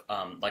kind of,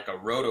 like a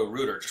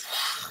roto-rooter, just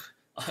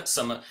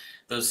some of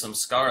those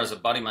samskaras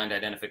of body-mind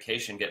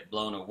identification get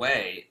blown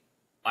away,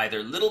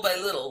 either little by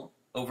little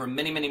over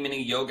many, many,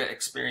 many yoga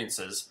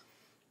experiences,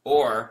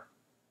 or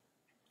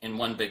in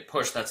one big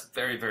push. That's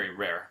very, very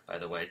rare, by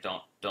the way.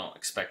 Don't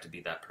expect to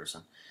be that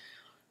person.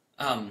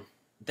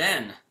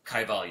 Then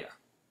kaivalya.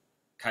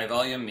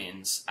 Kaivalya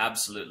means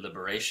absolute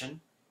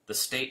liberation, the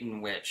state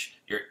in which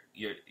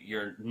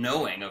your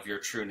knowing of your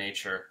true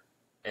nature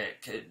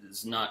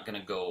is not going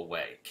to go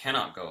away,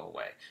 cannot go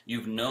away.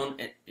 You've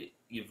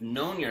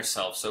known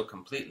yourself so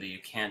completely you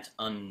can't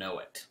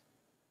unknow it.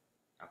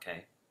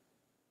 Okay?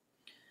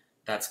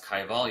 That's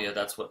kaivalya.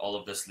 That's what all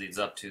of this leads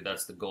up to.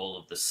 That's the goal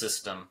of the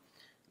system.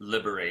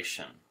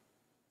 Liberation.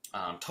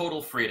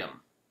 Total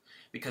freedom.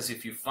 Because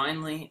if you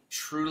finally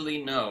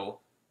truly know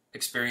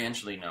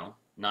experientially know,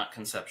 not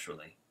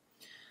conceptually,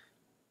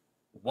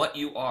 what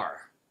you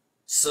are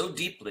so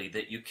deeply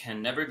that you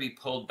can never be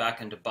pulled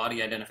back into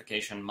body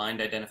identification,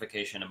 mind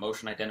identification,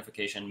 emotion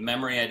identification,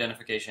 memory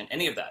identification,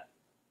 any of that.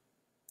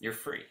 You're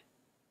free.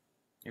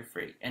 You're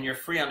free. And you're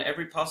free on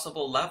every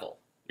possible level.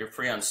 You're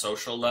free on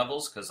social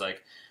levels, because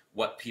like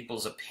what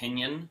people's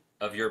opinion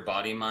of your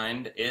body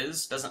mind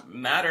is doesn't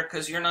matter,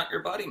 because you're not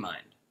your body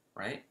mind,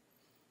 right?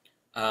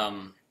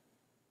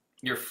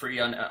 You're free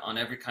on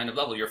every kind of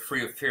level. You're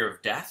free of fear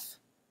of death,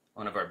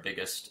 one of our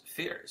biggest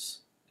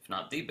fears, if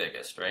not the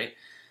biggest, right?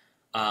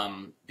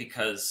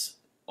 Because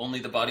only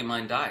the body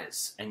mind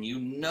dies, and you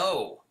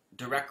know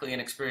directly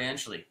and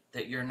experientially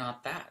that you're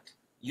not that.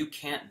 You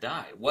can't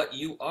die. What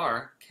you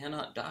are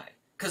cannot die,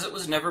 because it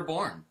was never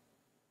born.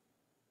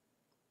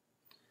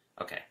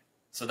 Okay,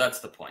 so that's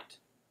the point.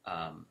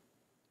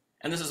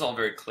 And this is all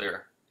very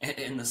clear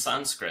in the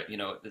Sanskrit. You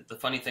know, the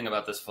funny thing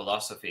about this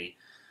philosophy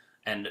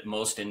and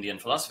most Indian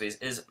philosophies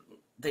is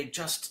they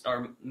just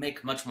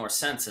make much more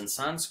sense in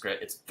Sanskrit.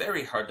 It's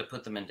very hard to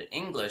put them into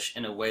English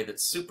in a way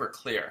that's super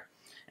clear.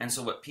 And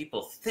so what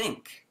people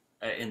think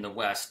in the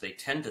West, they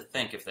tend to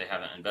think, if they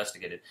haven't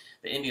investigated,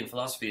 the Indian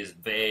philosophy is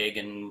vague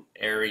and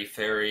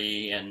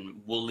airy-fairy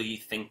and woolly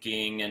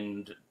thinking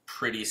and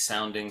pretty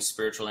sounding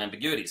spiritual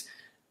ambiguities.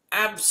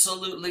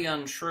 Absolutely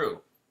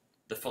untrue.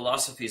 The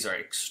philosophies are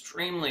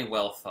extremely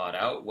well thought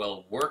out,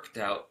 well worked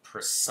out,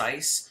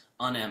 precise,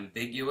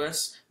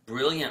 unambiguous,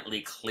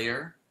 brilliantly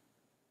clear.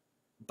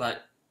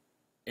 But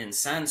in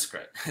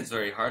Sanskrit, it's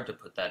very hard to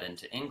put that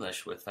into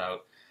English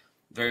without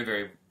very,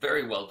 very,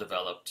 very well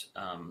developed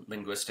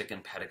linguistic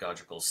and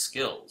pedagogical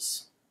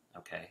skills.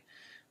 Okay,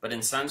 but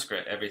in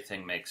Sanskrit,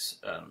 everything makes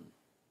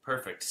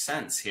perfect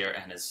sense here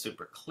and is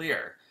super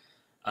clear.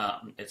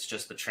 It's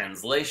just the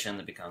translation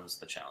that becomes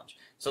the challenge.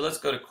 So let's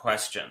go to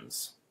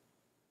questions.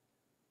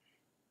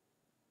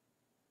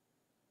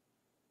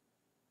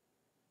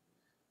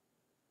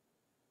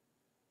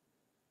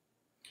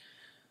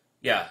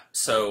 Yeah,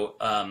 so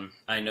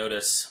I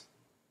notice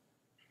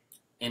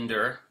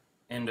Inder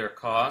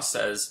Kaur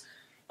says,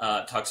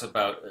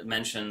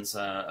 mentions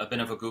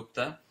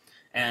Abhinavagupta,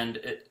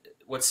 and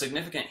what's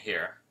significant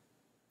here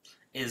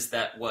is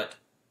that what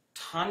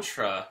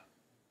Tantra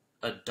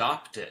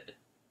adopted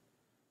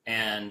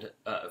and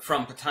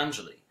from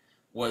Patanjali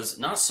was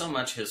not so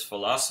much his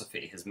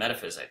philosophy, his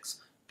metaphysics,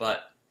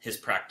 but his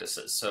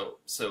practices. So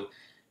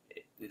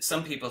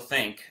some people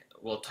think,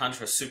 well,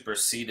 Tantra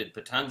superseded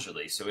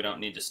Patanjali, so we don't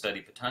need to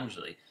study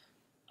Patanjali.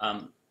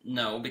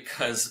 No,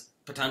 because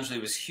Patanjali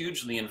was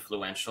hugely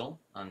influential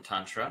on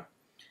Tantra,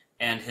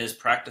 and his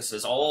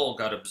practices all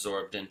got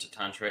absorbed into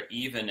Tantra,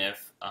 even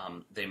if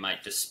they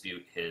might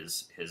dispute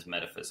his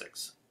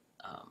metaphysics.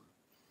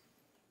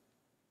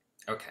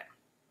 Okay,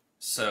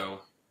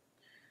 so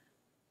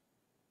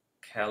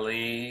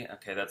Kelly,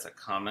 okay, that's a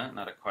comment,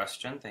 not a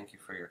question. Thank you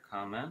for your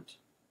comment.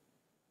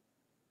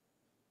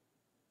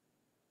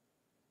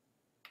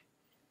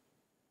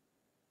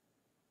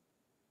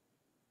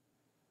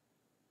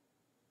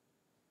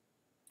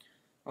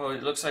 Well,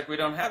 it looks like we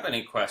don't have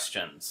any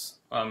questions.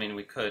 Well, I mean,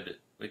 we could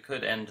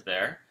end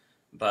there,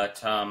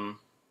 but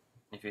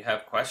if you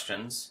have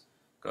questions,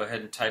 go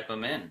ahead and type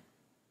them in.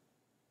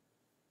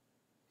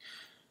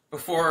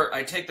 Before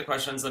I take the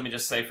questions, let me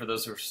just say, for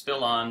those who are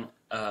still on,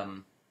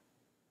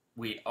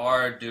 we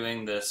are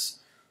doing this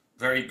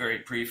very, very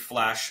brief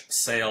flash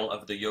sale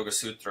of the Yoga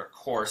Sutra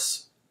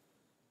course.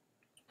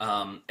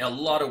 A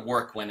lot of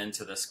work went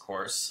into this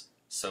course,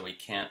 so we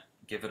can't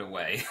give it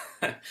away.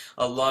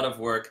 A lot of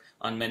work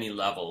on many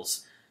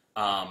levels.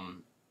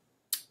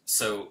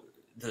 So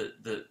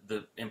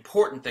the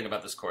important thing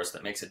about this course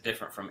that makes it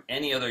different from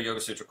any other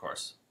Yoga Sutra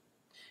course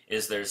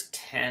is there's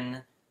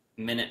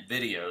 10-minute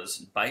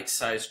videos,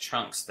 bite-sized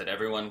chunks that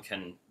everyone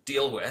can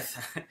deal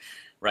with,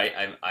 right?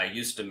 I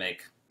used to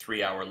make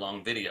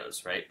 3-hour-long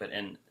videos, right? But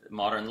in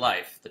modern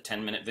life, the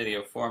 10-minute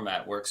video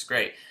format works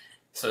great.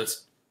 So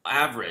it's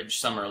average,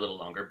 some are a little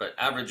longer, but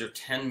average of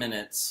 10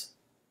 minutes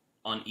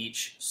on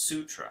each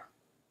sutra.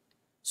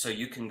 So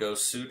you can go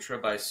sutra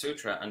by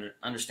sutra,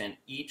 understand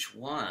each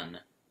one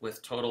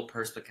with total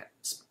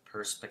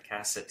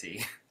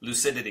perspicacity,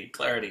 lucidity,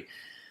 clarity,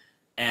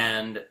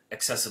 and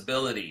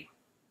accessibility.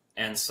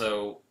 And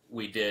so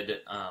we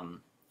did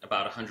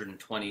about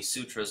 120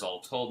 sutras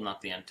all told,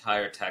 not the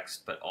entire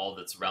text, but all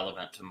that's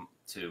relevant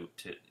to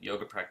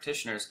yoga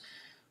practitioners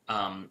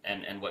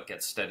and what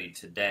gets studied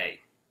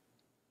today.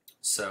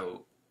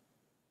 So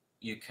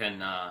you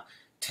can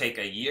take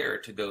a year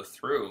to go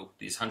through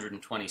these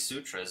 120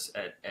 sutras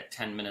at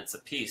 10 minutes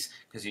apiece,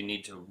 because you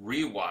need to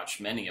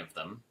rewatch many of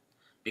them,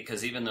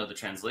 because even though the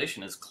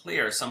translation is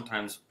clear,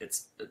 sometimes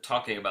it's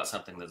talking about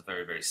something that's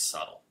very, very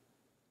subtle,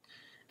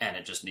 and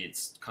it just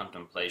needs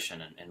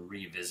contemplation and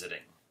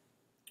revisiting.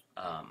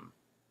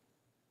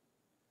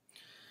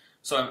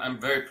 So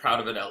I'm very proud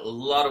of it. A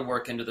lot of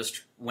work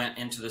went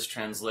into this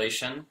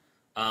translation,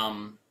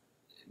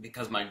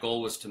 because my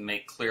goal was to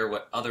make clear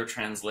what other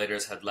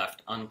translators had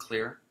left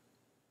unclear.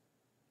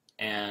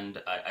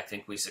 And I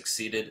think we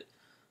succeeded.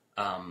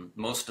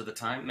 most of the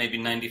time, maybe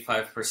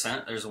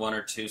 95%. There's one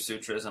or two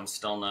sutras I'm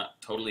still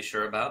not totally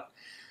sure about.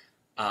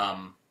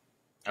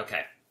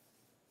 Okay.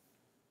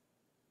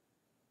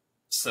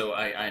 So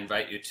I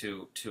invite you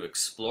to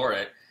explore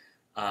it.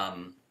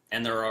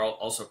 And there are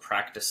also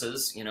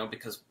practices,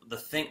 because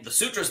the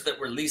sutras that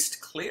were least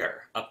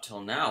clear up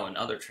till now in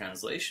other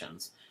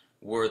translations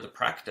were the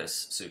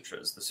practice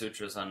sutras, the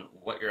sutras on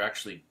what you're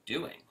actually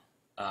doing.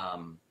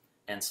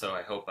 And so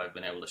I hope I've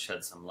been able to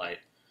shed some light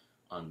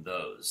on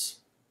those.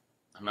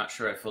 I'm not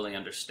sure I fully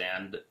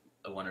understand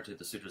one or two of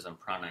the sutras on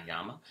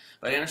pranayama,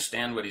 but I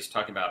understand what he's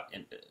talking about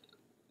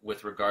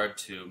with regard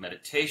to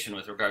meditation,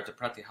 with regard to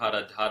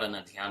pratihara,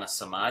 dharana, dhyana,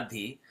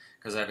 samadhi,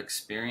 because I've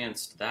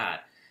experienced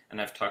that,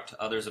 and I've talked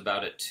to others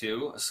about it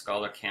too. A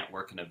scholar can't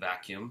work in a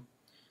vacuum,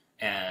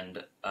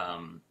 and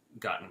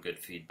gotten good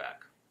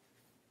feedback.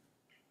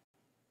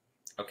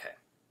 Okay.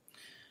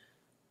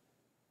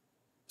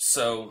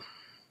 So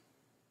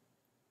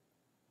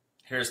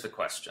here's the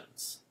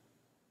questions.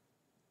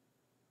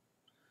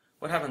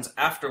 What happens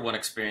after one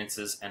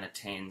experiences and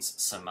attains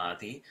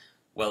samadhi?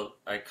 Well,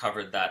 I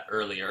covered that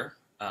earlier.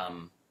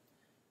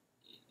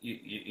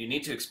 You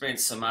need to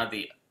experience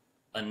samadhi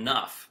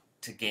enough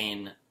to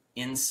gain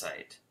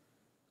insight,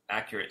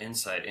 accurate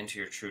insight into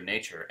your true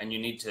nature, and you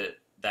need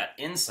that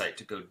insight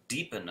to go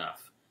deep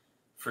enough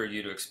for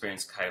you to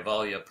experience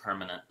kaivalya,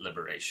 permanent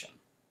liberation.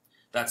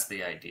 That's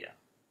the idea.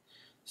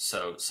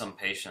 So some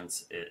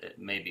patients it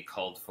may be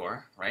called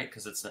for, right?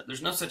 Because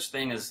there's no such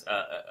thing as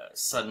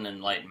sudden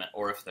enlightenment,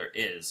 or if there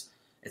is,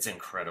 it's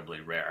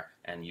incredibly rare,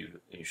 and you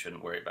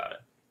shouldn't worry about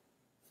it.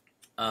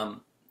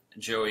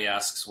 Joey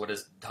asks, what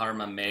is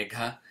Dharma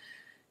Megha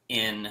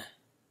in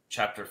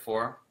chapter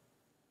 4?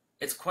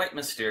 It's quite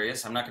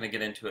mysterious. I'm not going to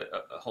get into it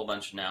a whole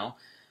bunch now,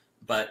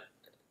 but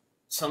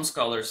some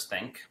scholars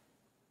think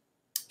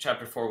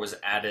chapter 4 was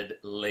added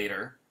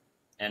later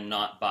and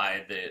not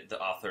by the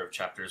author of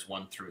chapters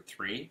 1 through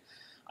 3.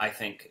 I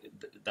think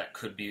that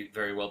could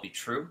very well be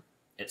true.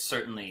 It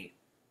certainly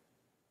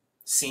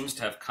seems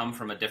to have come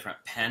from a different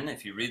pen.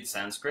 If you read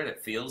Sanskrit, it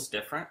feels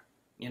different,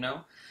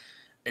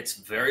 It's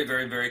very,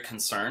 very, very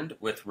concerned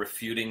with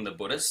refuting the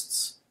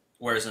Buddhists,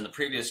 whereas in the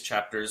previous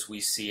chapters we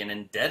see an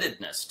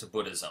indebtedness to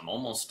Buddhism,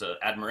 almost an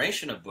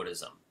admiration of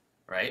Buddhism,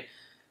 right?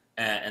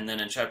 And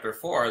then in chapter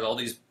 4, all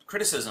these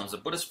criticisms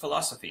of Buddhist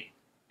philosophy.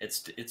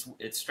 It's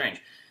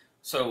strange.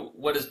 So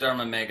what is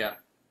Dharma Megha?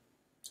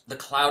 The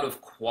cloud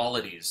of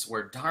qualities,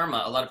 where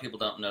Dharma, a lot of people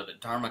don't know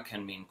that Dharma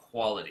can mean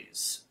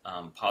qualities,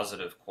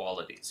 positive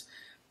qualities,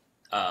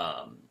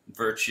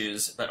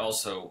 virtues, but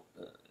also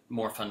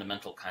more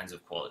fundamental kinds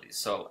of qualities.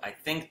 So I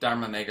think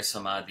Dharma Megha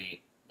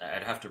Samadhi,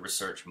 I'd have to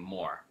research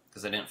more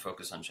because I didn't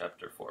focus on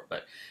chapter 4,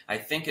 but I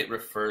think it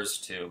refers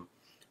to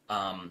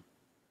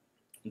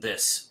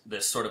this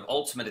sort of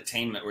ultimate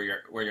attainment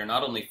where you're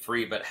not only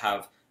free but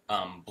have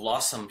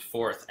blossomed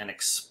forth and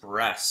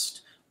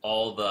expressed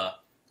all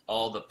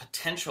the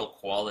potential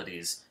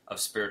qualities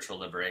of spiritual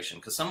liberation.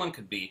 Because someone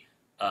could be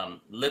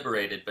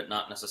liberated but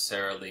not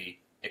necessarily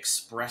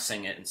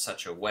expressing it in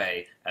such a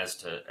way as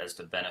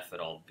to benefit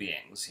all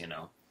beings,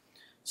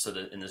 So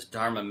that in this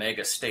Dharma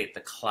Megha state, the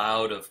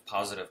cloud of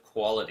positive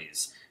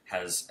qualities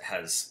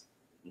has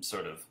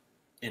sort of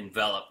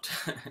enveloped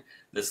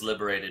this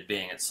liberated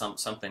being. It's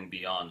something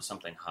beyond,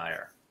 something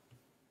higher.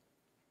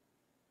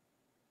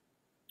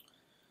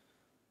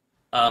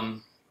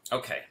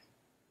 Okay.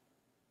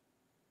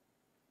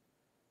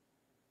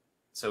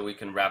 So we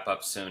can wrap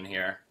up soon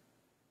here.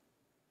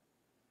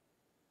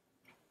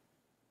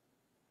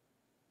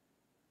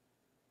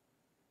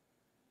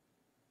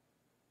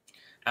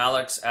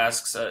 Alex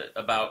asks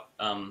about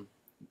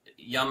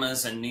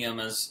yamas and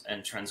niyamas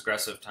and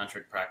transgressive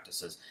tantric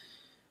practices.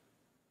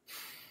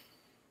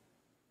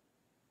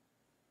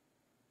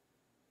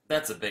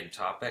 That's a big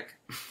topic.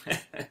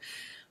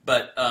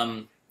 But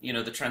the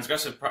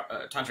transgressive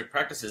tantric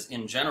practices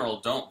in general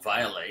don't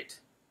violate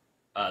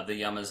the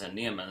yamas and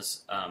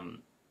niyamas,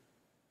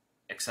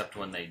 except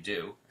when they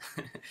do.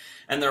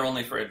 And they're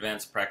only for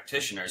advanced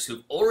practitioners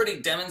who've already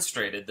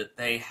demonstrated that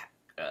they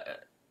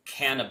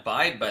can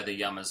abide by the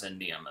yamas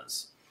and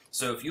niyamas.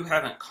 So if you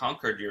haven't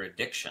conquered your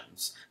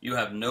addictions, you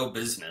have no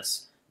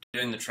business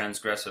doing the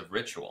transgressive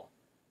ritual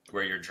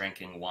where you're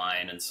drinking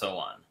wine and so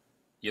on.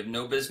 You have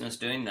no business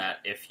doing that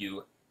if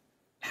you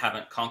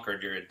haven't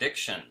conquered your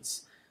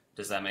addictions.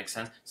 Does that make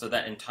sense? So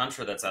that in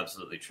Tantra, that's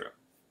absolutely true.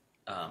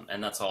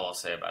 And that's all I'll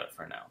say about it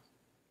for now.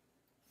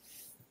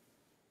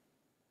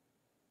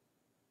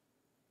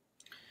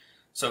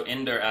 So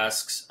Inder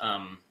asks,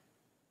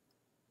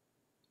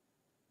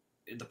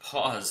 the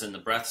pause in the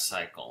breath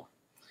cycle.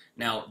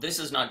 Now, this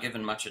is not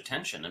given much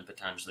attention in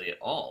Patanjali at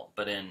all,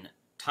 but in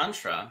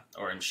Tantra,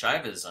 or in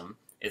Shaivism,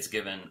 it's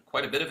given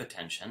quite a bit of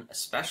attention,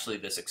 especially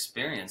this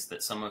experience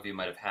that some of you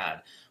might have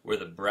had, where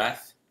the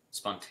breath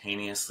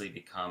spontaneously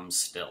becomes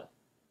still.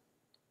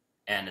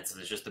 And it's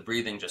just the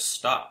breathing just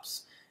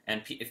stops.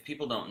 And if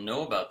people don't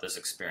know about this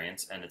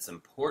experience and its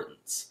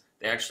importance,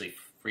 they actually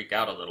freak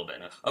out a little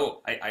bit.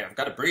 Oh, I've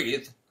got to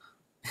breathe.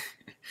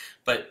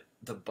 But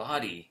the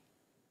body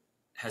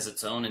has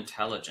its own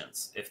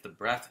intelligence. If the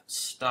breath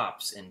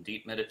stops in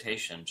deep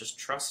meditation, just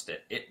trust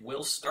it. It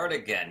will start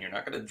again. You're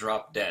not going to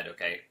drop dead,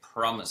 okay?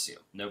 Promise you.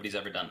 Nobody's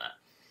ever done that.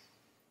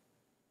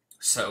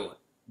 So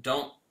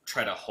don't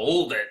try to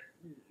hold it,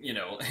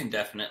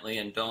 indefinitely,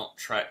 and don't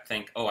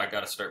think, oh, I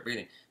got to start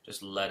breathing.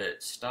 Just let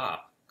it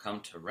stop. Come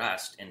to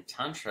rest. In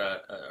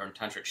Tantra, or in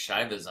Tantric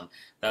Shaivism,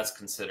 that's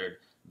considered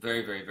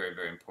very, very, very,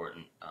 very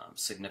important,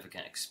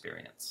 significant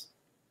experience.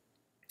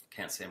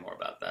 Can't say more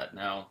about that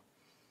now.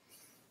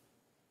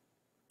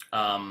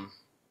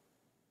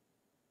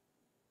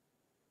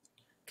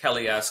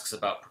 Kelly asks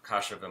about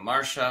Prakasha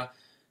Vimarsha.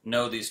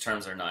 No, these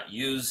terms are not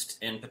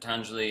used in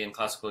Patanjali and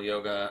classical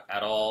yoga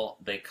at all.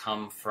 They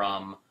come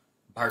from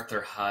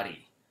Bhartrhari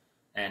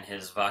and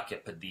his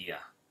Vakyapadiya.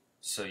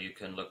 So you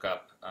can look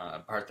up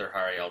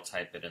Bhartrhari. I'll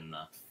type it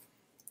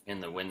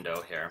in the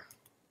window here.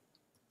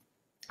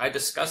 I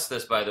discussed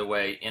this, by the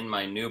way, in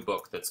my new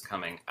book that's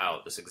coming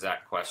out, this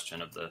exact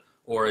question of the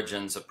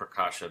origins of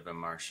Prakasha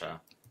Vimarsha.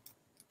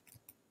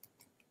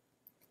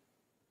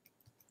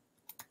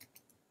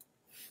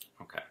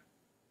 Okay.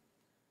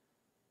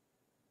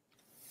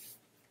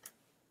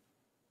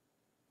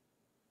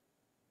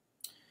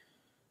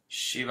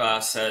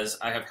 Shiva says,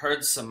 I have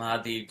heard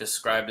samadhi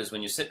described as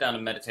when you sit down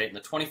and meditate and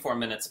the 24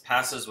 minutes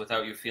passes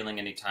without you feeling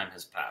any time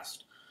has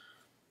passed.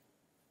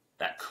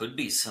 That could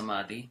be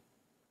samadhi.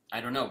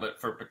 I don't know, but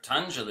for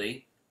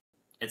Patanjali,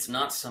 it's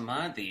not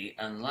samadhi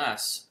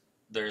unless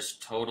there's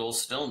total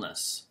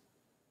stillness.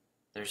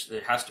 There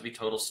has to be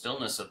total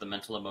stillness of the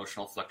mental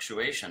emotional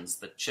fluctuations,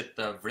 the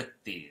chitta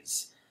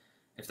vrittis.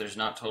 If there's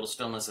not total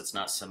stillness, it's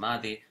not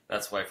samadhi.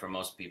 That's why for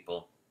most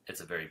people,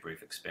 it's a very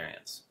brief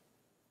experience.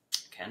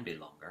 It can be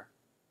longer.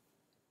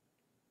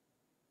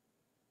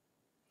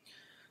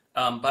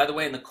 By the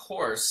way, in the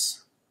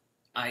course,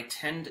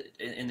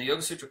 in the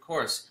Yoga Sutra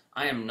course,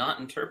 I am not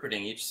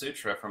interpreting each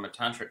sutra from a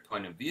tantric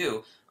point of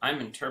view.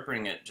 I'm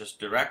interpreting it just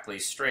directly,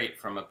 straight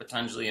from a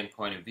Patanjalian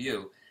point of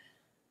view,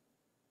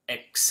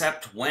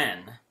 except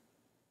when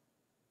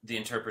the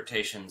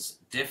interpretations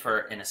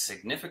differ in a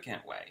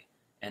significant way.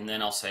 And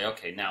then I'll say,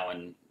 okay, now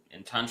in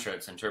Tantra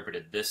it's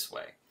interpreted this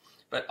way.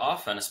 But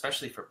often,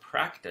 especially for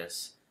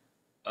practice,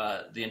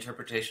 the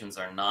interpretations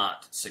are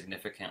not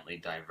significantly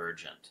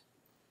divergent.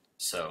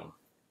 So,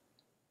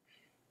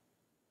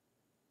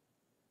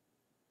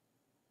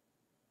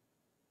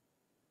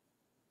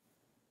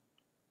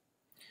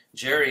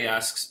 Jerry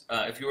asks,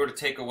 if you were to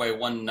take away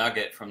one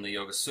nugget from the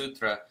Yoga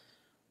Sutra,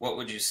 what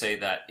would you say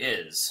that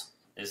is?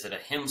 Is it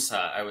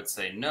ahimsa? I would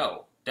say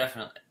no,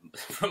 definitely.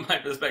 From my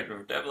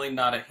perspective, definitely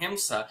not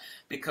ahimsa,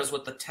 because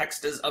what the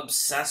text is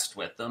obsessed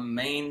with, the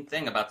main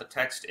thing about the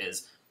text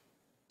is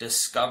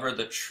discover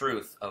the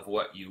truth of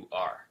what you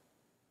are.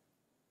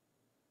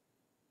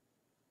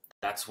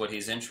 That's what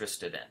he's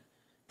interested in.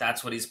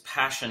 That's what he's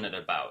passionate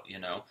about,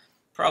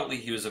 Probably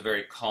he was a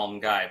very calm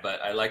guy,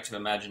 but I like to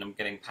imagine him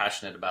getting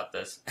passionate about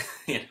this,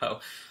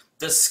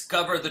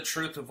 Discover the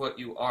truth of what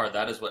you are.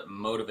 That is what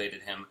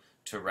motivated him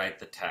to write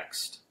the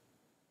text.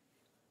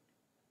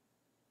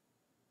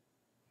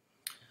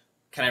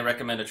 Can I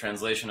recommend a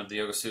translation of the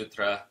Yoga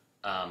Sutra?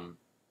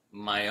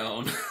 My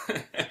own.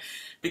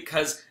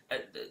 Because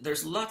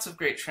there's lots of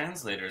great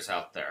translators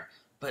out there,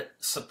 but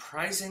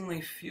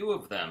surprisingly few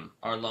of them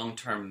are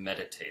long-term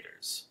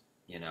meditators,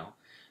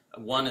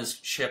 One is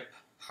Chip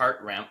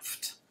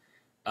Hartranft,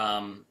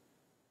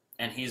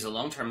 and he's a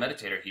long-term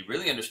meditator. He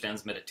really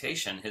understands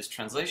meditation. His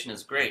translation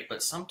is great,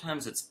 but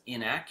sometimes it's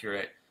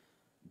inaccurate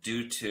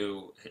due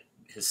to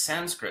his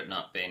Sanskrit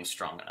not being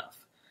strong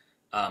enough.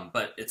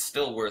 But it's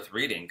still worth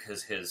reading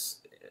because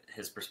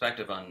his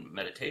perspective on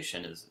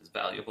meditation is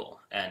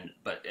valuable, and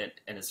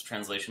his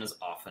translation is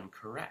often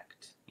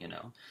correct,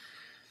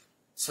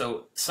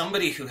 So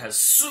somebody who has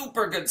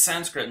super good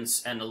Sanskrit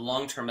and a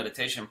long-term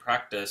meditation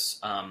practice,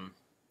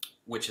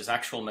 which is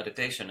actual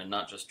meditation and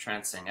not just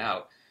trancing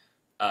out,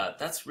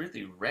 that's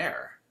really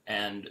rare.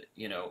 And,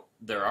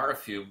 there are a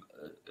few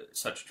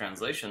such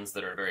translations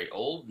that are very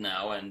old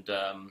now, and,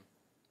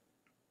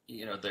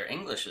 their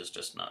English is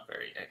just not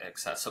very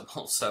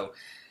accessible. So,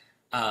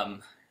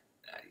 I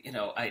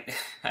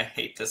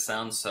hate to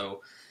sound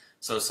so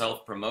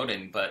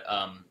self-promoting, but,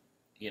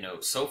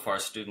 so far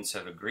students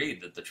have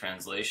agreed that the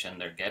translation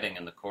they're getting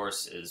in the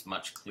course is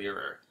much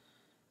clearer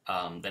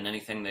than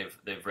anything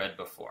they've read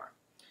before.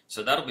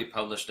 So that'll be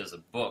published as a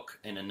book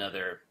in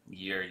another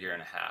year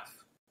and a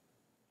half.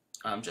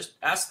 Just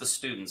ask the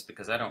students,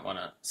 because I don't want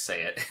to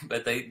say it,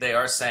 but they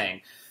are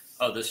saying,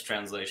 oh, this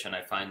translation,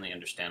 I finally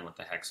understand what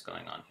the heck's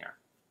going on here.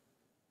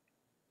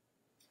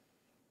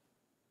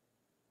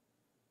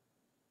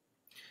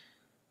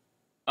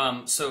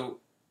 So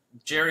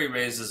Jerry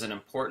raises an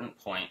important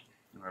point.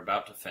 We're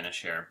about to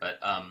finish here, but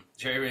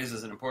Jerry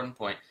raises an important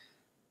point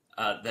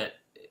that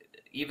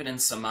even in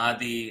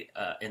samadhi,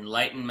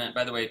 enlightenment,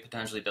 by the way,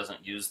 Patanjali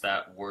doesn't use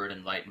that word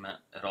enlightenment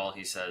at all.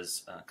 He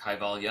says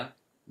kaivalya,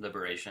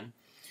 liberation.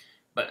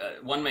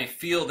 But one may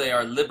feel they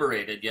are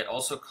liberated, yet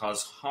also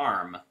cause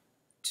harm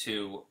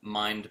to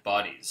mind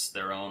bodies,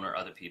 their own or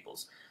other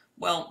people's.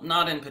 Well,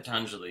 not in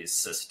Patanjali's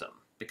system.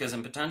 Because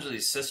in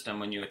Patanjali's system,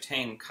 when you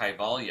attain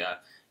Kaivalya,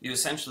 you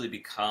essentially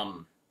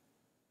become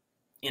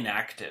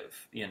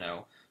inactive, you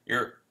know.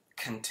 You're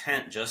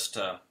content just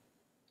to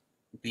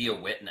be a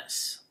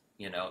witness,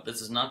 you know.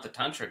 This is not the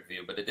tantric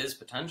view, but it is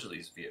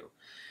Patanjali's view.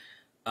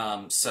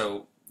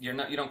 So you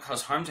don't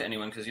cause harm to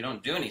anyone because you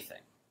don't do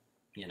anything,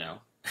 you know.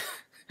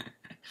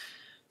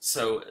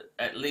 So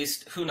at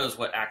least who knows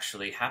what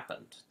actually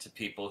happened to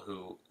people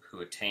who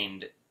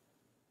attained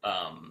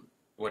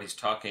what he's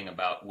talking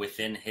about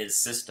within his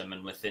system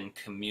and within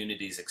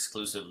communities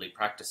exclusively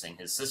practicing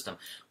his system.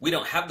 We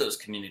don't have those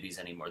communities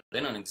anymore. They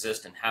don't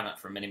exist and haven't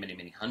for many, many,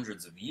 many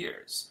hundreds of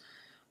years.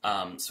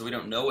 So we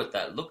don't know what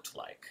that looked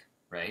like,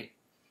 right?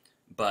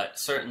 But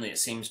certainly it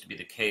seems to be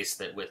the case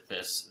that with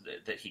this,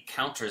 that he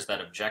counters that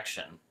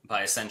objection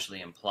by essentially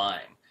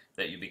implying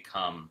that you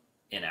become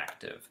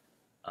inactive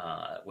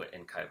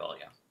in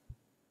Kaivalya.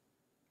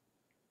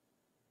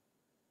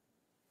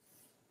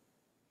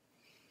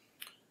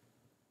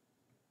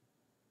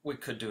 We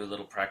could do a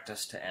little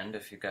practice to end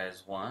if you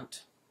guys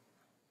want.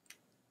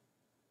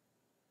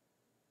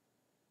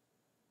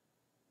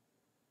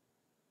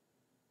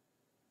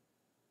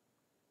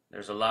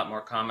 There's a lot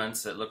more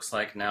comments, it looks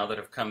like, now that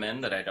have come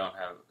in that I don't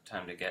have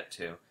time to get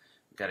to.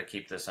 We've got to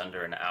keep this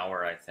under an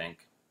hour, I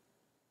think.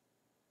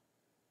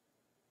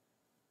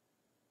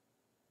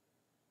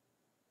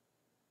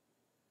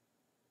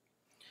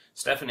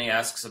 Stephanie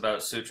asks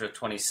about Sutra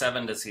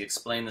 27. Does he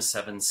explain the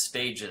 7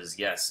 stages?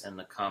 Yes, in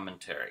the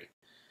commentary.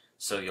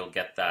 So you'll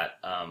get that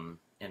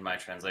in my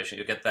translation.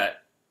 You'll get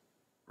that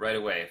right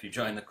away if you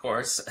join the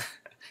course,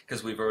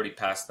 because we've already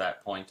passed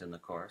that point in the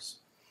course.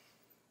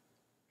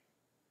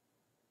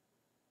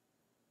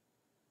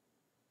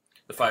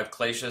 The 5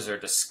 kleshas are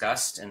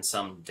discussed in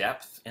some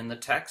depth in the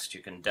text.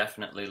 You can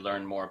definitely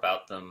learn more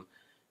about them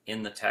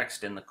in the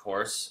text, in the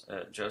course,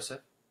 Joseph.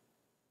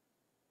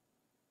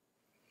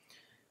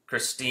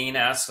 Christine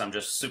asks, I'm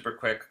just super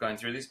quick going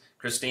through these.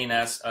 Christine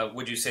asks,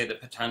 would you say that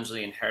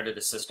Patanjali inherited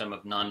a system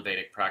of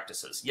non-Vedic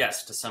practices?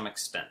 Yes, to some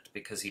extent,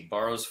 because he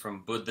borrows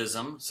from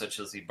Buddhism, such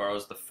as he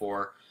borrows the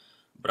 4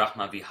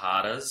 Brahma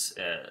Viharas.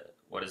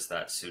 What is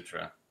that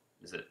sutra?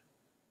 Is it?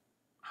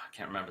 I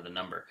can't remember the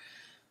number.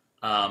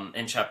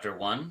 In chapter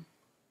 1,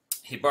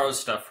 he borrows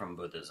stuff from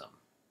Buddhism,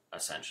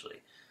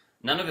 essentially.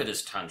 None of it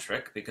is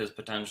tantric, because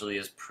Patanjali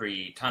is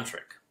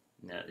pre-tantric.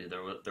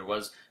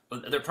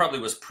 There probably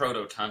was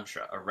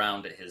proto-tantra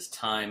around at his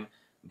time,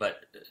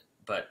 but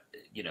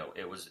you know,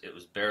 it was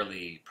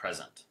barely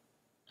present.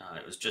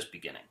 It was just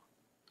beginning.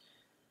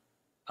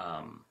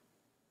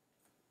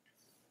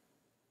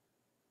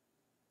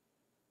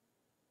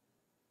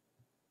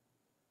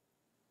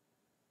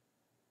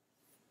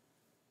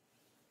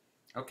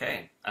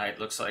 Okay, it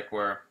looks like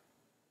we're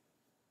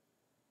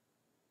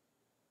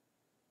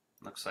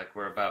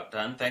about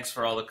done. Thanks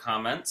for all the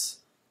comments.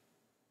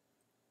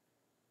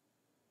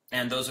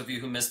 And those of you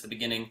who missed the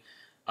beginning,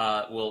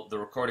 the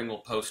recording will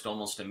post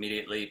almost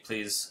immediately.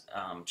 Please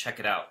check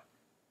it out.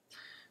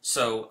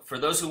 So for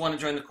those who want to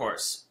join the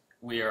course,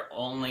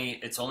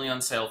 it's only on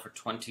sale for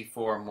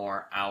 24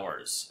 more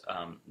hours.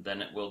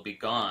 Then it will be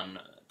gone,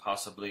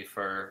 possibly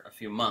for a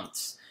few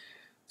months.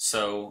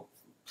 So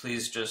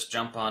please just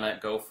jump on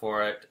it, go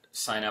for it,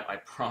 sign up. I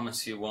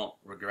promise you won't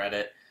regret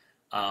it.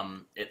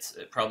 It's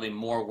probably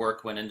more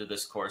work went into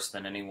this course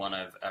than any one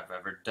I've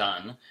ever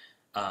done.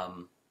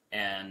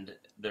 And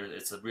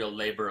it's a real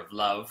labor of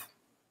love,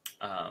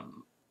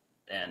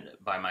 and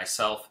by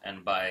myself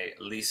and by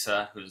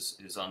Lisa,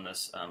 who's on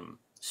this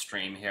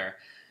stream here,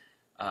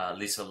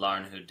 Lisa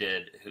Larn,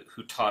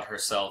 who taught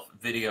herself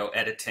video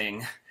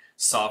editing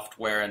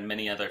software and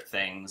many other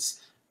things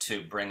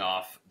to bring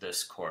off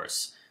this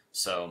course.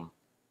 So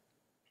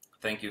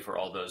thank you for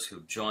all those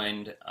who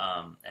joined,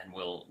 and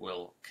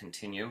we'll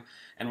continue.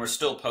 And we're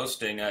still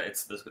posting.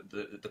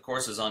 The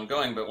course is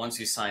ongoing, but once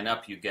you sign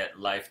up, you get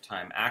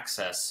lifetime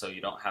access, so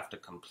you don't have to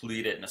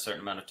complete it in a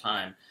certain amount of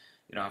time.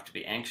 You don't have to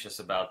be anxious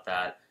about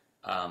that.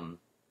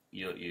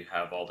 You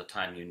have all the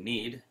time you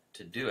need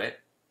to do it,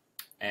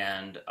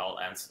 and I'll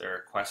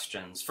answer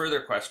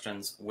further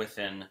questions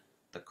within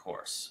the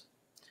course.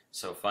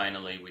 So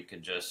finally, we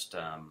could just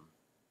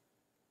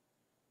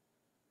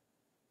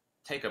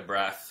take a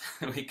breath.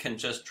 We can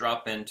just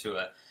drop into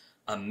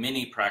a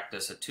mini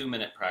practice, a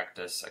 2-minute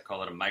practice. I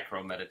call it a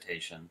micro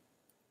meditation.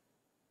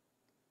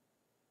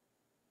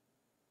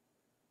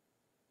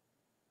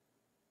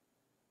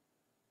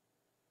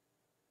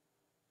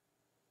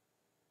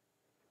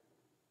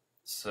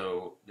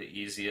 So the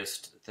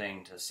easiest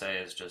thing to say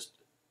is just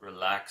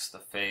relax the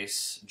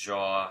face,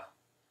 jaw,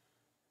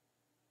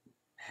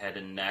 head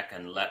and neck,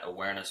 and let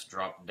awareness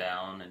drop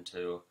down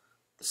into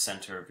the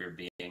center of your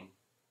being.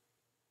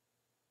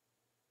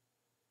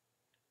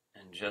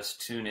 And just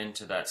tune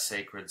into that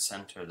sacred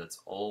center that's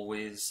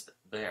always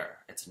there.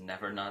 It's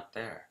never not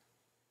there.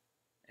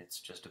 It's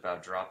just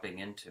about dropping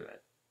into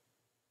it.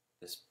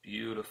 This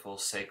beautiful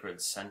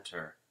sacred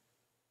center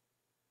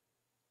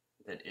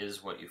that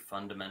is what you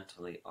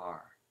fundamentally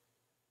are.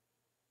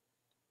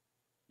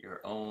 Your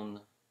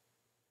own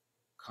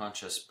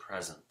conscious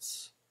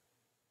presence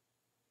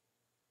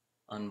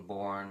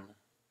unborn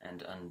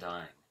and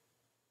undying.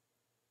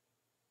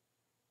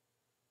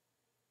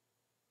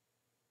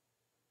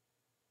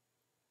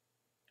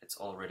 It's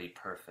already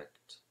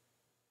perfect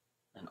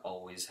and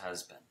always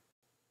has been.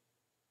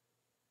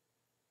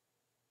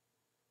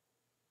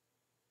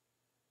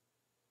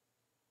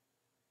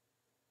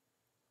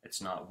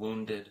 It's not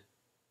wounded,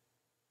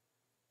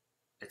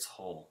 it's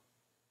whole.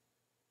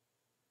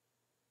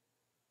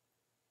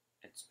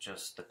 It's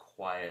just the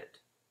quiet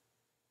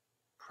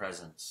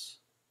presence,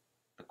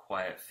 the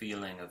quiet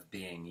feeling of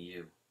being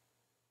you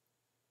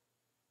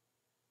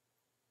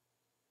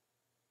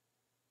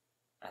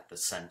at the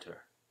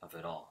center of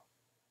it all.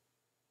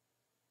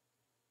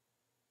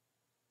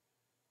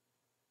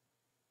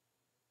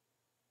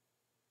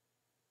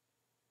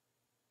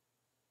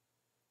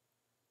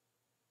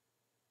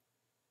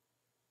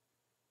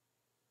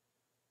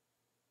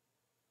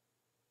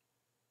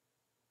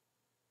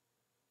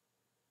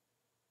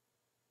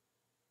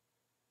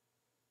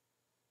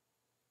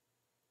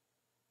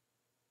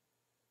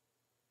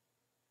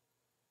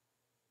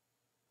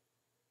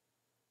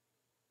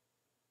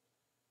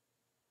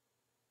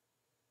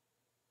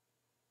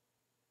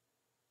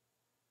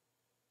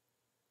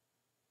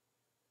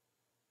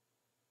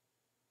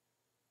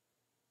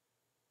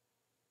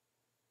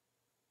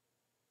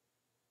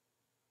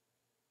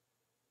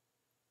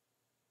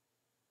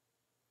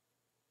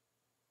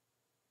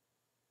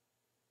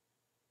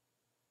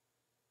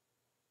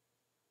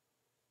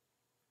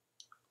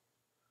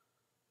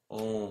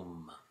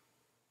 Om.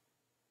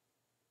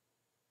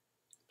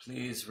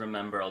 Please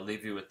remember, I'll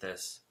leave you with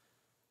this.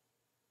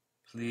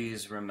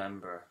 Please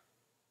remember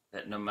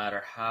that no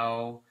matter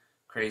how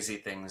crazy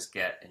things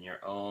get in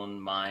your own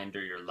mind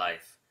or your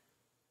life,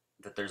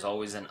 that there's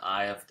always an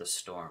eye of the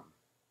storm.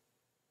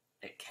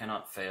 It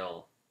cannot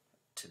fail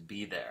to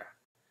be there.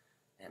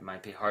 It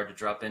might be hard to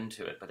drop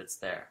into it, but it's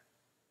there.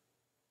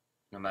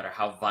 No matter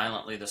how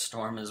violently the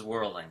storm is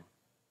whirling,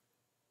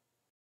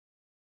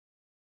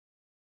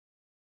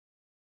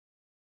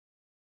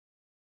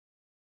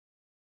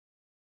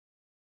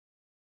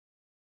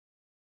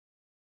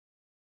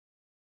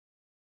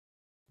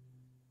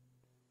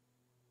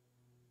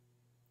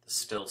 the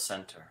still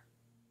center,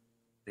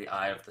 the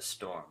eye of the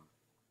storm,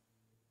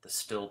 the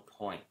still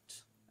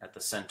point at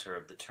the center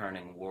of the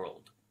turning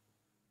world.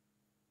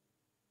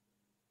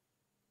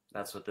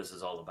 That's what this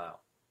is all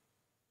about.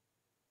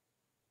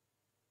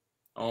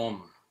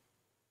 Om.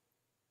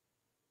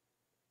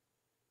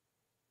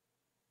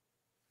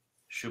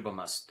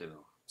 Shubhamastu.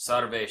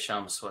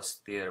 Sarvesham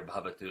swastir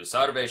bhavatu.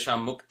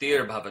 Sarvesham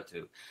muktir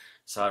bhavatu.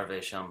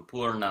 Sarvesham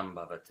purnam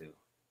bhavatu.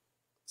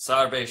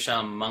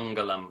 Sarvesham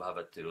mangalam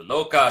bhavatu.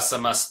 Loka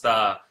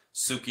samasta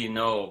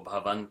sukhino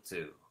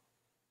bhavantu.